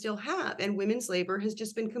what we still have. And women's labor has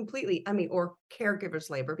just been completely, or caregivers'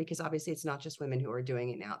 labor, because obviously it's not just women who are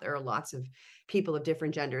doing it now. There are lots of people of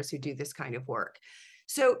different genders who do this kind of work.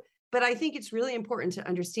 So, but I think it's really important to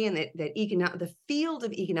understand that the field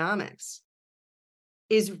of economics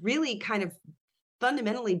is really kind of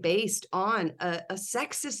fundamentally based on a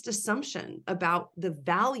sexist assumption about the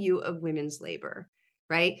value of women's labor,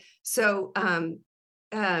 right? So,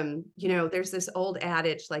 there's this old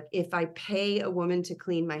adage, like, if I pay a woman to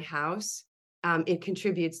clean my house, it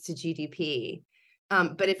contributes to GDP.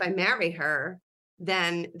 But if I marry her,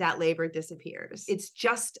 then that labor disappears. It's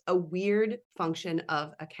just a weird function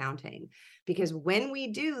of accounting, because when we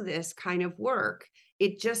do this kind of work,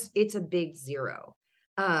 it's a big zero.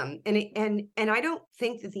 And I don't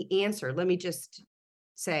think that the answer, let me just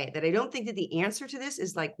say that I don't think that the answer to this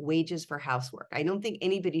is like wages for housework. I don't think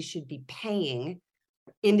anybody should be paying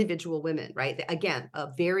individual women, right? Again, a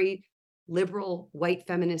very liberal white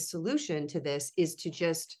feminist solution to this is to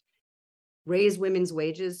just raise women's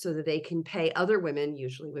wages so that they can pay other women,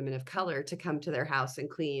 usually women of color, to come to their house and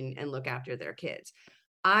clean and look after their kids.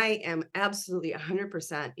 I am absolutely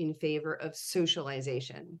 100% in favor of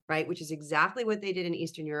socialization, right? Which is exactly what they did in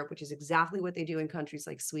Eastern Europe, which is exactly what they do in countries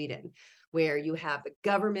like Sweden, where you have the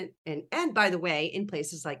government, and by the way, in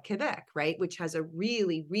places like Quebec, right, which has a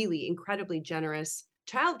really, really incredibly generous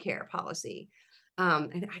childcare policy.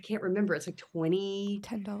 And I can't remember, it's like $10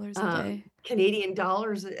 a day. Canadian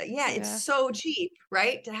dollars. Yeah, it's so cheap,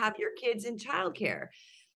 right, to have your kids in childcare.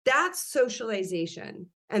 That's socialization.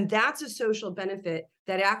 And that's a social benefit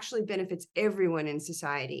that actually benefits everyone in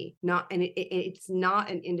society. It's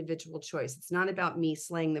not an individual choice. It's not about me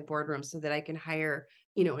slaying the boardroom so that I can hire,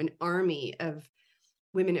 an army of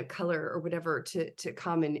women of color or whatever to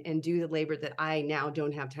come and do the labor that I now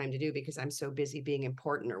don't have time to do because I'm so busy being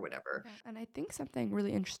important or whatever. Yeah, and I think something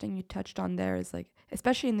really interesting you touched on there is, like,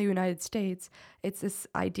 especially in the United States, it's this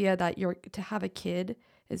idea that to have a kid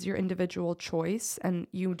is your individual choice, and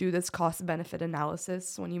you do this cost benefit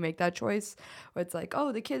analysis when you make that choice, where it's like,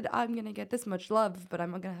 oh, the kid, I'm gonna get this much love, but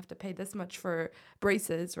I'm gonna have to pay this much for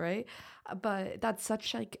braces, right? But that's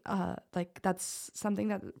such that's something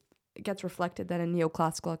that gets reflected then in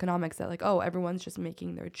neoclassical economics, that, like, oh, everyone's just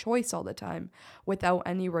making their choice all the time without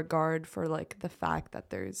any regard for, like, the fact that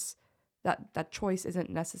there's that choice isn't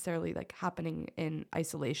necessarily, like, happening in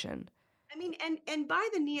isolation. I mean, and by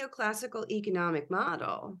the neoclassical economic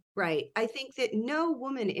model, right, I think that no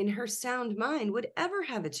woman in her sound mind would ever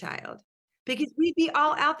have a child, because we'd be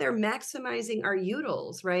all out there maximizing our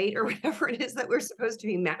utils, right? Or whatever it is that we're supposed to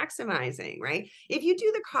be maximizing, right? If you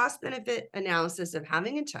do the cost benefit analysis of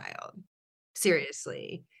having a child,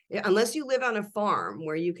 seriously, unless you live on a farm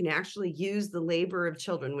where you can actually use the labor of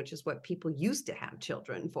children, which is what people used to have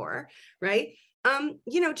children for, right?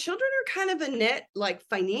 Children are kind of a net, like,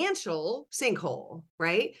 financial sinkhole,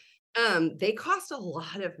 right? They cost a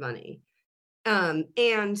lot of money.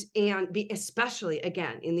 Especially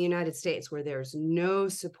again in the United States, where there's no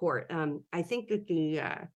support. I think that the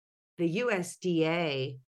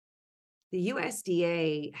USDA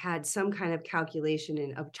had some kind of calculation,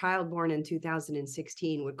 in a child born in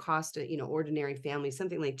 2016 would cost a, ordinary family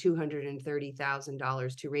something like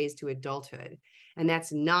 $230,000 to raise to adulthood. And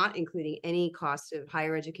that's not including any cost of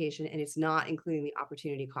higher education, and it's not including the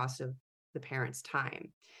opportunity cost of the parents'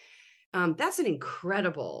 time. That's an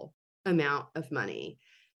incredible amount of money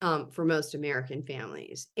for most American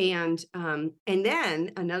families. And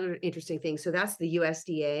then another interesting thing, so that's the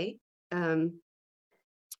USDA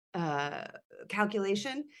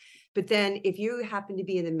calculation. But then if you happen to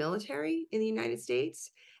be in the military in the United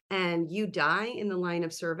States and you die in the line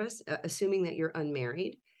of service, assuming that you're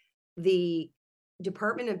unmarried, the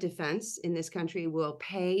Department of Defense in this country will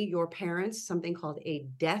pay your parents something called a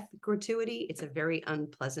death gratuity. It's a very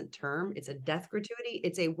unpleasant term. It's a death gratuity.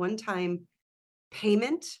 It's a one-time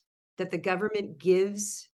payment that the government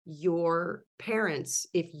gives your parents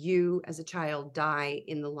if you as a child die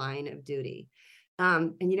in the line of duty.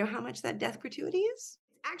 And you know how much that death gratuity is?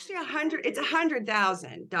 Actually, it's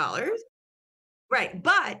 $100,000. Right.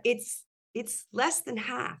 But it's less than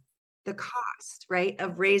half the cost, right,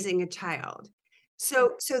 of raising a child.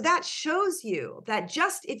 So that shows you that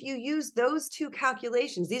just if you use those two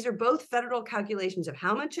calculations, these are both federal calculations of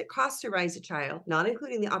how much it costs to raise a child, not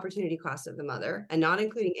including the opportunity cost of the mother and not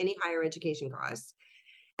including any higher education costs,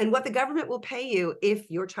 and what the government will pay you if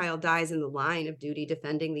your child dies in the line of duty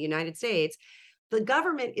defending the United States. The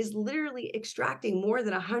government is literally extracting more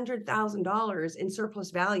than $100,000 in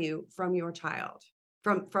surplus value from your child,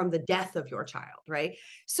 from the death of your child, right?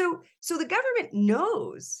 So the government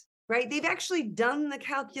knows, right? They've actually done the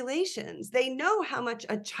calculations. They know how much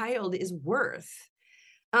a child is worth.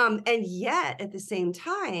 And yet at the same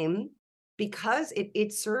time, because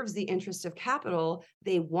it serves the interest of capital,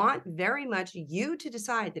 they want very much you to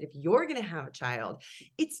decide that if you're going to have a child,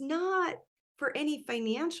 it's not for any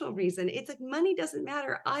financial reason. It's like money doesn't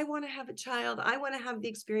matter. I want to have a child. I want to have the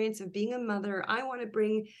experience of being a mother. I want to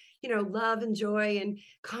bring, love and joy and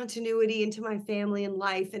continuity into my family and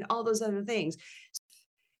life and all those other things.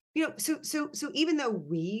 So even though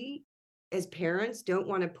we as parents don't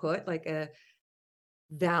want to put like a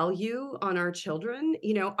value on our children,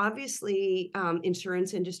 obviously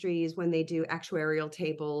insurance industries, when they do actuarial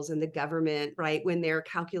tables, and the government, right, when they're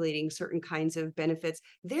calculating certain kinds of benefits,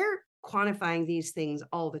 they're quantifying these things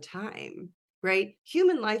all the time, right?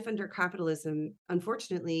 Human life under capitalism,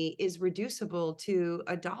 unfortunately, is reducible to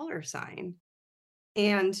a dollar sign.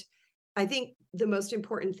 And I think the most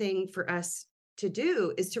important thing for us to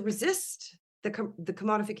do is to resist the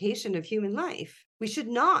commodification of human life. We should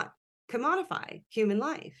not commodify human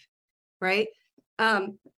life, right?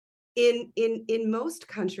 In most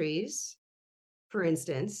countries, for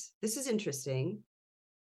instance, this is interesting.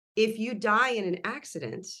 If you die in an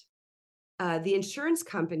accident, the insurance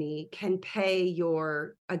company can pay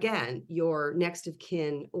your next of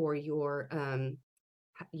kin, or your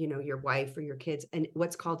wife or your kids, and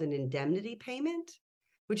what's called an indemnity payment,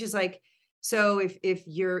 which is like, so if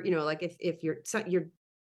you're,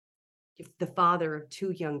 if the father of two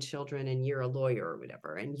young children and you're a lawyer or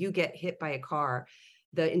whatever, and you get hit by a car,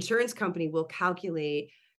 the insurance company will calculate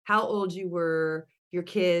how old you were, your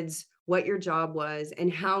kids, what your job was,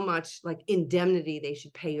 and how much like indemnity they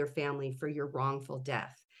should pay your family for your wrongful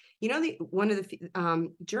death.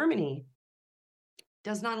 Germany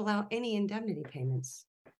does not allow any indemnity payments.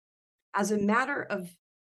 As a matter of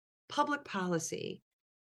public policy,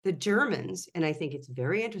 the Germans, and I think it's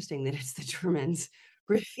very interesting that it's the Germans,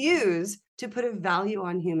 refuse to put a value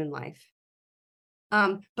on human life.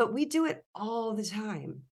 But we do it all the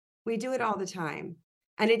time. We do it all the time.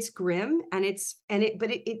 And it's grim,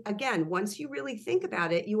 but again, once you really think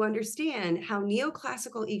about it, you understand how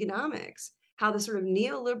neoclassical economics, how the sort of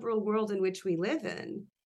neoliberal world in which we live in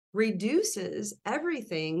reduces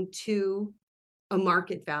everything to a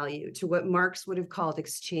market value, to what Marx would have called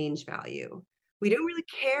exchange value. We don't really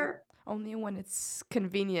care. Only when it's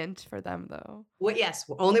convenient for them, though. Well, yes,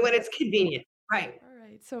 only when it's convenient. Right. All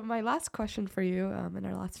right. So my last question for you in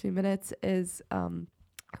our last few minutes is,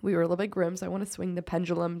 we were a little bit grim, so I want to swing the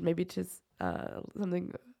pendulum maybe to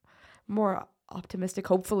something more optimistic.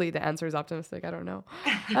 Hopefully the answer is optimistic. I don't know.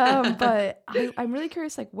 But I'm really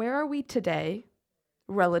curious, like, where are we today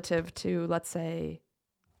relative to, let's say,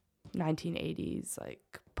 1980s,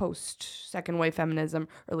 like post second wave feminism,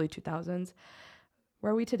 early 2000s?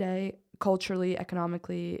 Where are we today culturally,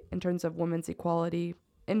 economically, in terms of women's equality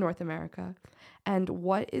in North America? And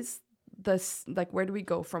what is this, like, where do we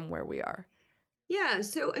go from where we are? Yeah.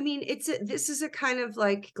 So, I mean, this is a kind of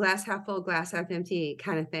like glass half full, glass half empty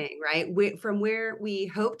kind of thing, right? From where we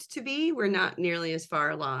hoped to be, we're not nearly as far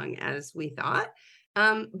along as we thought.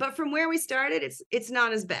 But from where we started, it's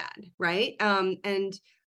not as bad, right? And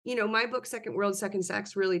my book, Second World, Second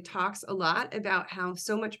Sex, really talks a lot about how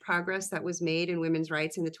so much progress that was made in women's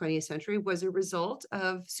rights in the 20th century was a result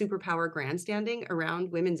of superpower grandstanding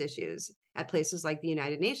around women's issues at places like the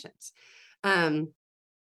United Nations.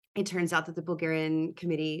 It turns out that the Bulgarian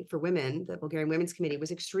Committee for Women, the Bulgarian Women's Committee,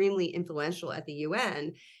 was extremely influential at the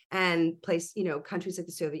UN, and placed, countries like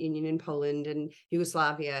the Soviet Union and Poland and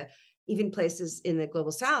Yugoslavia, even places in the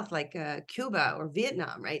global South like Cuba or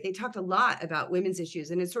Vietnam, right? They talked a lot about women's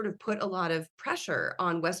issues, and it sort of put a lot of pressure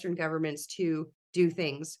on Western governments to do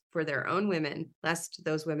things for their own women, lest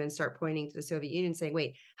those women start pointing to the Soviet Union saying,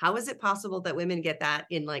 wait, how is it possible that women get that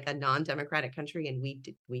in like a non-democratic country and we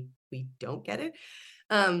don't get it?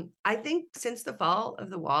 I think since the fall of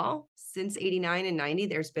the wall, since 89 and 90,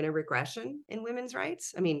 there's been a regression in women's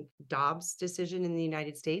rights. I mean, Dobbs' decision in the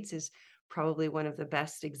United States is probably one of the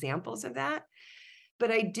best examples of that.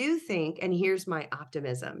 But I do think, and here's my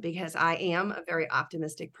optimism, because I am a very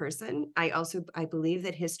optimistic person. I believe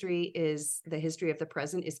that the history of the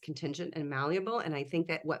present is contingent and malleable. And I think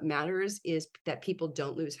that what matters is that people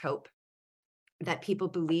don't lose hope, that people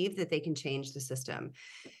believe that they can change the system.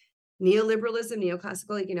 Neoliberalism,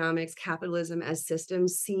 neoclassical economics, capitalism as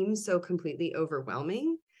systems seem so completely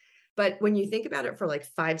overwhelming. But when you think about it for like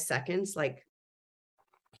 5 seconds, like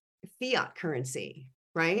fiat currency,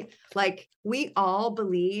 right? Like we all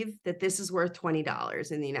believe that this is worth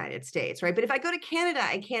 $20 in the United States, right? But if I go to Canada,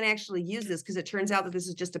 I can't actually use this because it turns out that this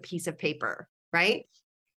is just a piece of paper, right?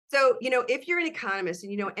 So, if you're an economist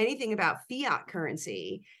and you know anything about fiat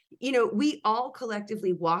currency, we all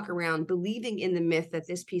collectively walk around believing in the myth that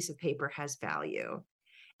this piece of paper has value.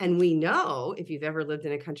 And we know, if you've ever lived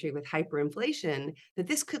in a country with hyperinflation, that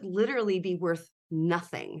this could literally be worth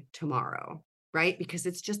nothing tomorrow, right? Because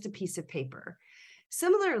it's just a piece of paper.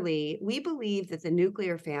 Similarly, we believe that the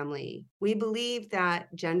nuclear family, we believe that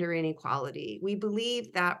gender inequality, we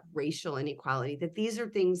believe that racial inequality, that these are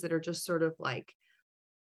things that are just sort of like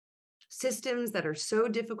systems that are so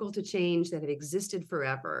difficult to change that have existed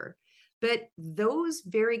forever. But those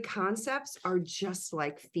very concepts are just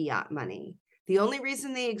like fiat money. The only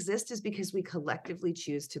reason they exist is because we collectively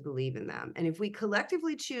choose to believe in them. And if we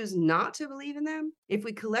collectively choose not to believe in them, if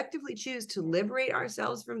we collectively choose to liberate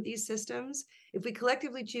ourselves from these systems, if we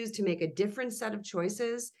collectively choose to make a different set of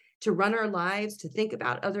choices, to run our lives, to think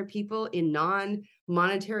about other people in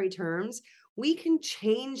non-monetary terms, we can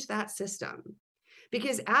change that system.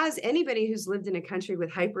 Because as anybody who's lived in a country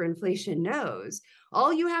with hyperinflation knows,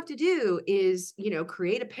 all you have to do is,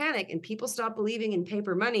 create a panic and people stop believing in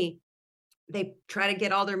paper money. They try to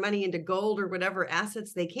get all their money into gold or whatever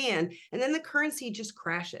assets they can, and then the currency just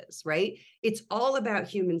crashes, right? It's all about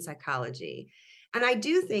human psychology. And I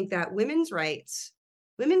do think that women's rights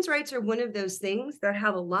are one of those things that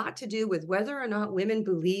have a lot to do with whether or not women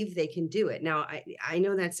believe they can do it. Now, I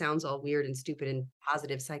know that sounds all weird and stupid in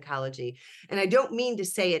positive psychology, and I don't mean to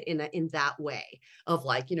say it in that way of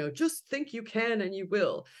like, just think you can and you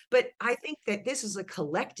will. But I think that this is a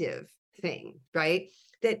collective thing, right?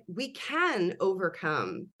 That we can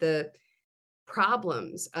overcome the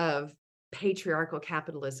problems of patriarchal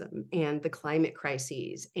capitalism and the climate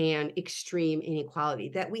crises and extreme inequality,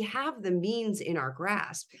 that we have the means in our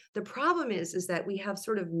grasp. The problem is that we have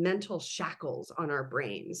sort of mental shackles on our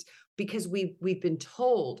brains because we've been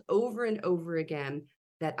told over and over again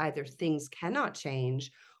that either things cannot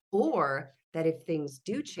change or that if things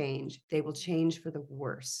do change, they will change for the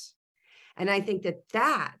worse. And I think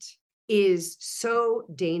that is so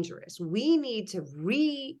dangerous. We need to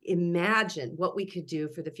reimagine what we could do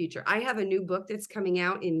for the future. I have a new book that's coming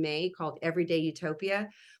out in May called Everyday Utopia: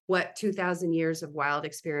 What 2,000 Years of Wild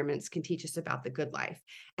Experiments Can Teach Us About the Good Life.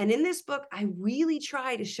 And in this book, I really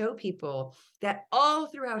try to show people that all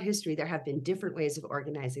throughout history, there have been different ways of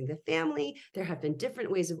organizing the family. There have been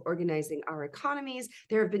different ways of organizing our economies.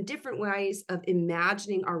 There have been different ways of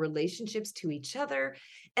imagining our relationships to each other.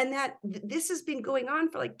 And that this has been going on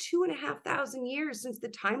for like 2,500 years, since the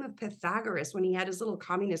time of Pythagoras, when he had his little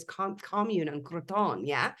communist commune on Croton.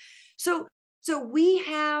 Yeah. So we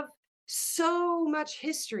have so much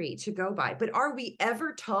history to go by, but are we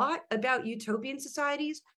ever taught about utopian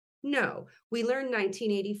societies? No. We learn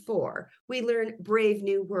 1984. We learn Brave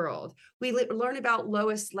New World. We learn about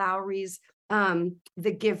Lois Lowry's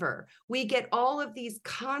The Giver. We get all of these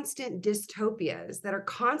constant dystopias that are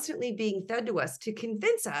constantly being fed to us to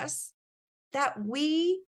convince us that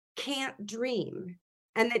we can't dream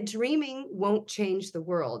and that dreaming won't change the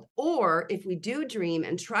world. Or if we do dream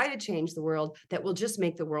and try to change the world, that will just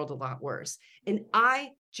make the world a lot worse. And I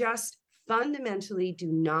just fundamentally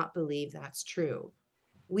do not believe that's true.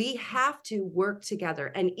 We have to work together.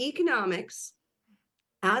 And economics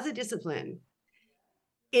as a discipline,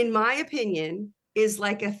 in my opinion, is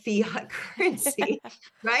like a fiat currency,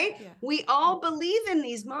 right? Yeah. We all believe in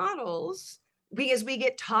these models because we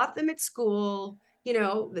get taught them at school.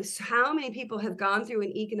 How many people have gone through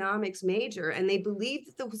an economics major and they believe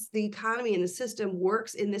that the economy and the system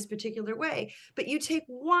works in this particular way. But you take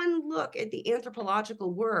one look at the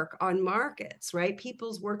anthropological work on markets, right?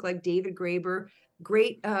 People's work like David Graeber,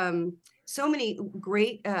 so many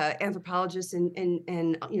great anthropologists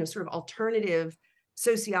and sort of alternative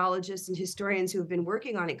sociologists and historians who have been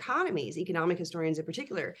working on economies, economic historians in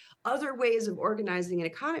particular, other ways of organizing an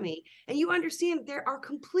economy. And you understand there are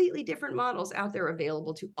completely different models out there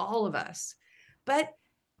available to all of us. But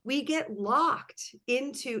we get locked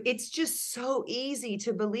into, it's just so easy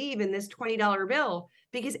to believe in this $20 bill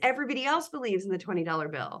because everybody else believes in the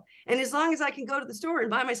 $20 bill. And as long as I can go to the store and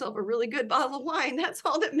buy myself a really good bottle of wine, that's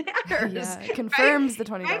all that matters. Yeah, it confirms the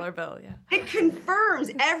 $20 bill. Yeah. It confirms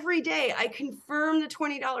every day. I confirm the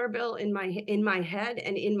 $20 bill in my head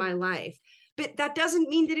and in my life. But that doesn't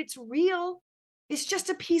mean that it's real. It's just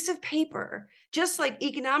a piece of paper. Just like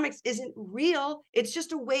economics isn't real, it's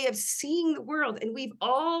just a way of seeing the world. And we've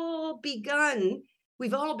all been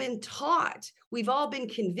taught, we've all been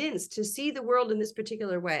convinced to see the world in this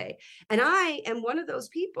particular way. And I am one of those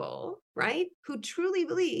people, right, who truly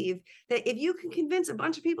believe that if you can convince a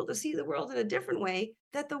bunch of people to see the world in a different way,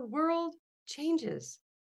 that the world changes.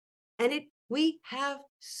 And we have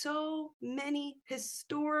so many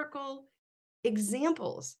historical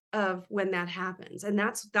examples of when that happens. And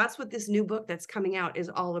that's what this new book that's coming out is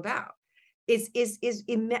all about. Is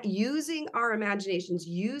using our imaginations,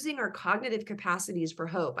 using our cognitive capacities for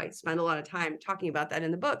hope. I spend a lot of time talking about that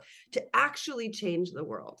in the book, to actually change the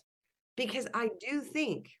world. Because I do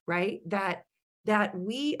think, right, that that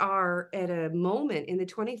we are at a moment in the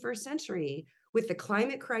 21st century with the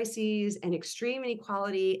climate crises and extreme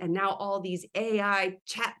inequality, and now all these AI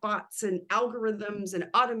chatbots and algorithms and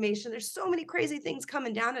automation. There's so many crazy things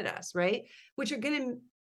coming down at us, right? Which are going to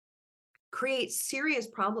create serious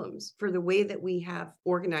problems for the way that we have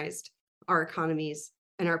organized our economies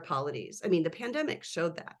and our polities. I mean, the pandemic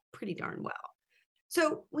showed that pretty darn well.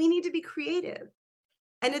 So we need to be creative.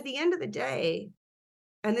 And at the end of the day,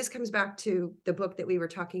 and this comes back to the book that we were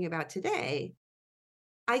talking about today,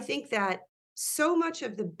 I think that so much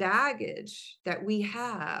of the baggage that we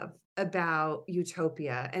have about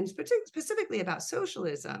utopia and specifically about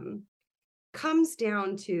socialism comes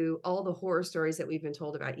down to all the horror stories that we've been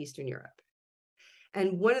told about Eastern Europe.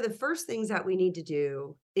 And one of the first things that we need to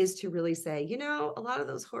do is to really say, a lot of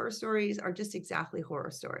those horror stories are just exactly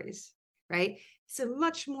horror stories, right? It's a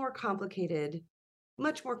much more complicated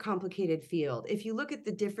field. If you look at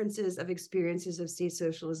the differences of experiences of state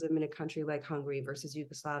socialism in a country like Hungary versus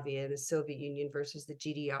Yugoslavia, and the Soviet Union versus the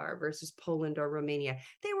GDR versus Poland or Romania,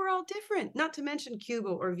 they were all different, not to mention Cuba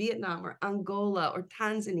or Vietnam or Angola or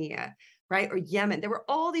Tanzania, right? Or Yemen. There were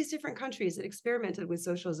all these different countries that experimented with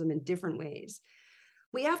socialism in different ways.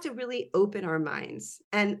 We have to really open our minds.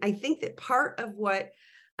 And I think that part of what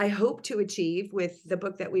I hope to achieve with the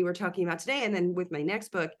book that we were talking about today, and then with my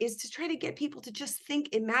next book, is to try to get people to just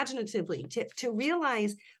think imaginatively, to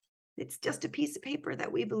realize it's just a piece of paper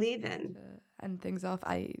that we believe in. End things off.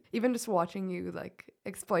 Even just watching you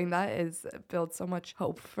explain that builds so much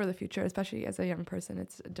hope for the future, especially as a young person.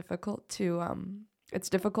 It's difficult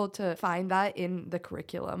to find that in the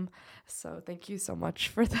curriculum. So thank you so much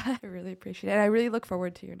for that. I really appreciate it. And I really look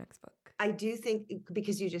forward to your next book. I do think,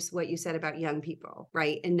 because what you said about young people,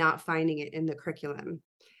 right, and not finding it in the curriculum.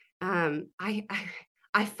 I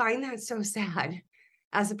find that so sad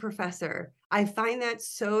as a professor. I find that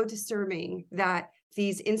so disturbing that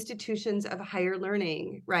these institutions of higher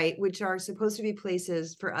learning, right, which are supposed to be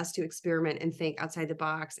places for us to experiment and think outside the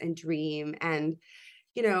box and dream and,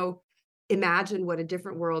 imagine what a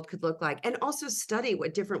different world could look like, and also study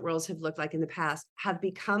what different worlds have looked like in the past, have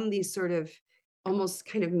become these sort of almost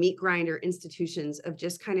kind of meat grinder institutions of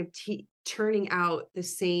just kind of churning out the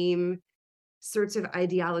same sorts of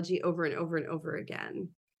ideology over and over and over again.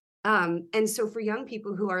 And so for young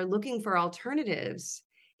people who are looking for alternatives,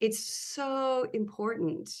 it's so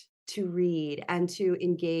important to read and to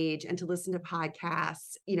engage and to listen to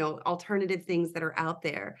podcasts, alternative things that are out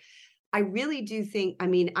there. I really do think,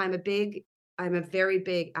 I'm a very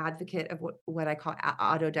big advocate of what I call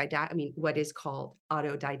what is called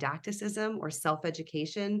autodidacticism or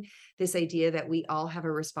self-education. This idea that we all have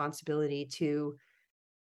a responsibility to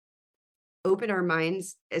open our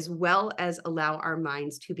minds as well as allow our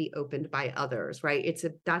minds to be opened by others, right?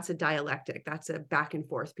 That's a dialectic. That's a back and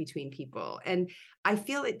forth between people. And I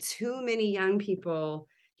feel that too many young people,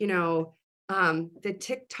 the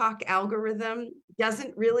TikTok algorithm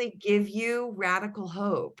doesn't really give you radical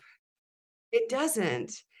hope. It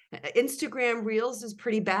doesn't. Instagram Reels is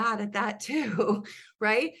pretty bad at that too,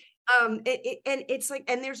 right? And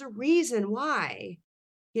there's a reason why.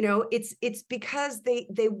 It's because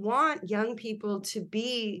they want young people to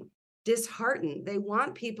be disheartened. They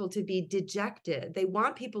want people to be dejected. They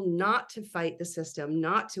want people not to fight the system,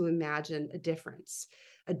 not to imagine a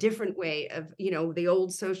different way of, the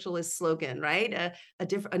old socialist slogan, right?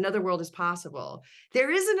 Another world is possible. There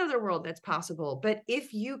is another world that's possible, but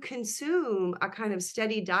if you consume a kind of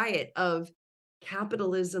steady diet of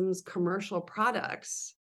capitalism's commercial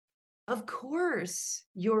products, of course,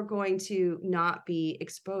 you're going to not be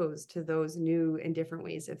exposed to those new and different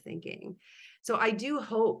ways of thinking. So I do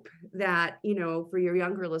hope that, for your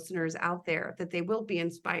younger listeners out there, that they will be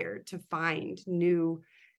inspired to find new,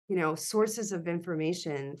 sources of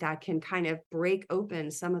information that can kind of break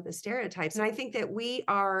open some of the stereotypes. And I think that we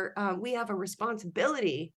have a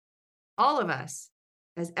responsibility, all of us,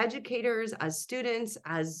 as educators, as students,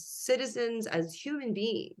 as citizens, as human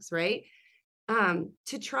beings, right?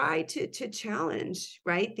 To try to challenge,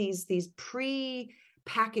 right, these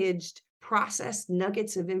pre-packaged, processed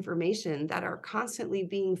nuggets of information that are constantly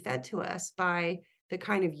being fed to us by the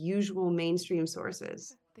kind of usual mainstream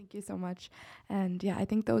sources. Thank you so much. And yeah, I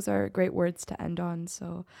think those are great words to end on.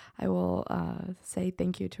 So I will say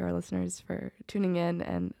thank you to our listeners for tuning in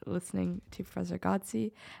and listening to Professor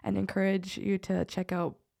Godsey, and encourage you to check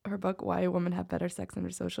out her book, Why Women Have Better Sex Under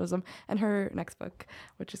Socialism, and her next book,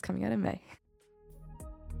 which is coming out in May.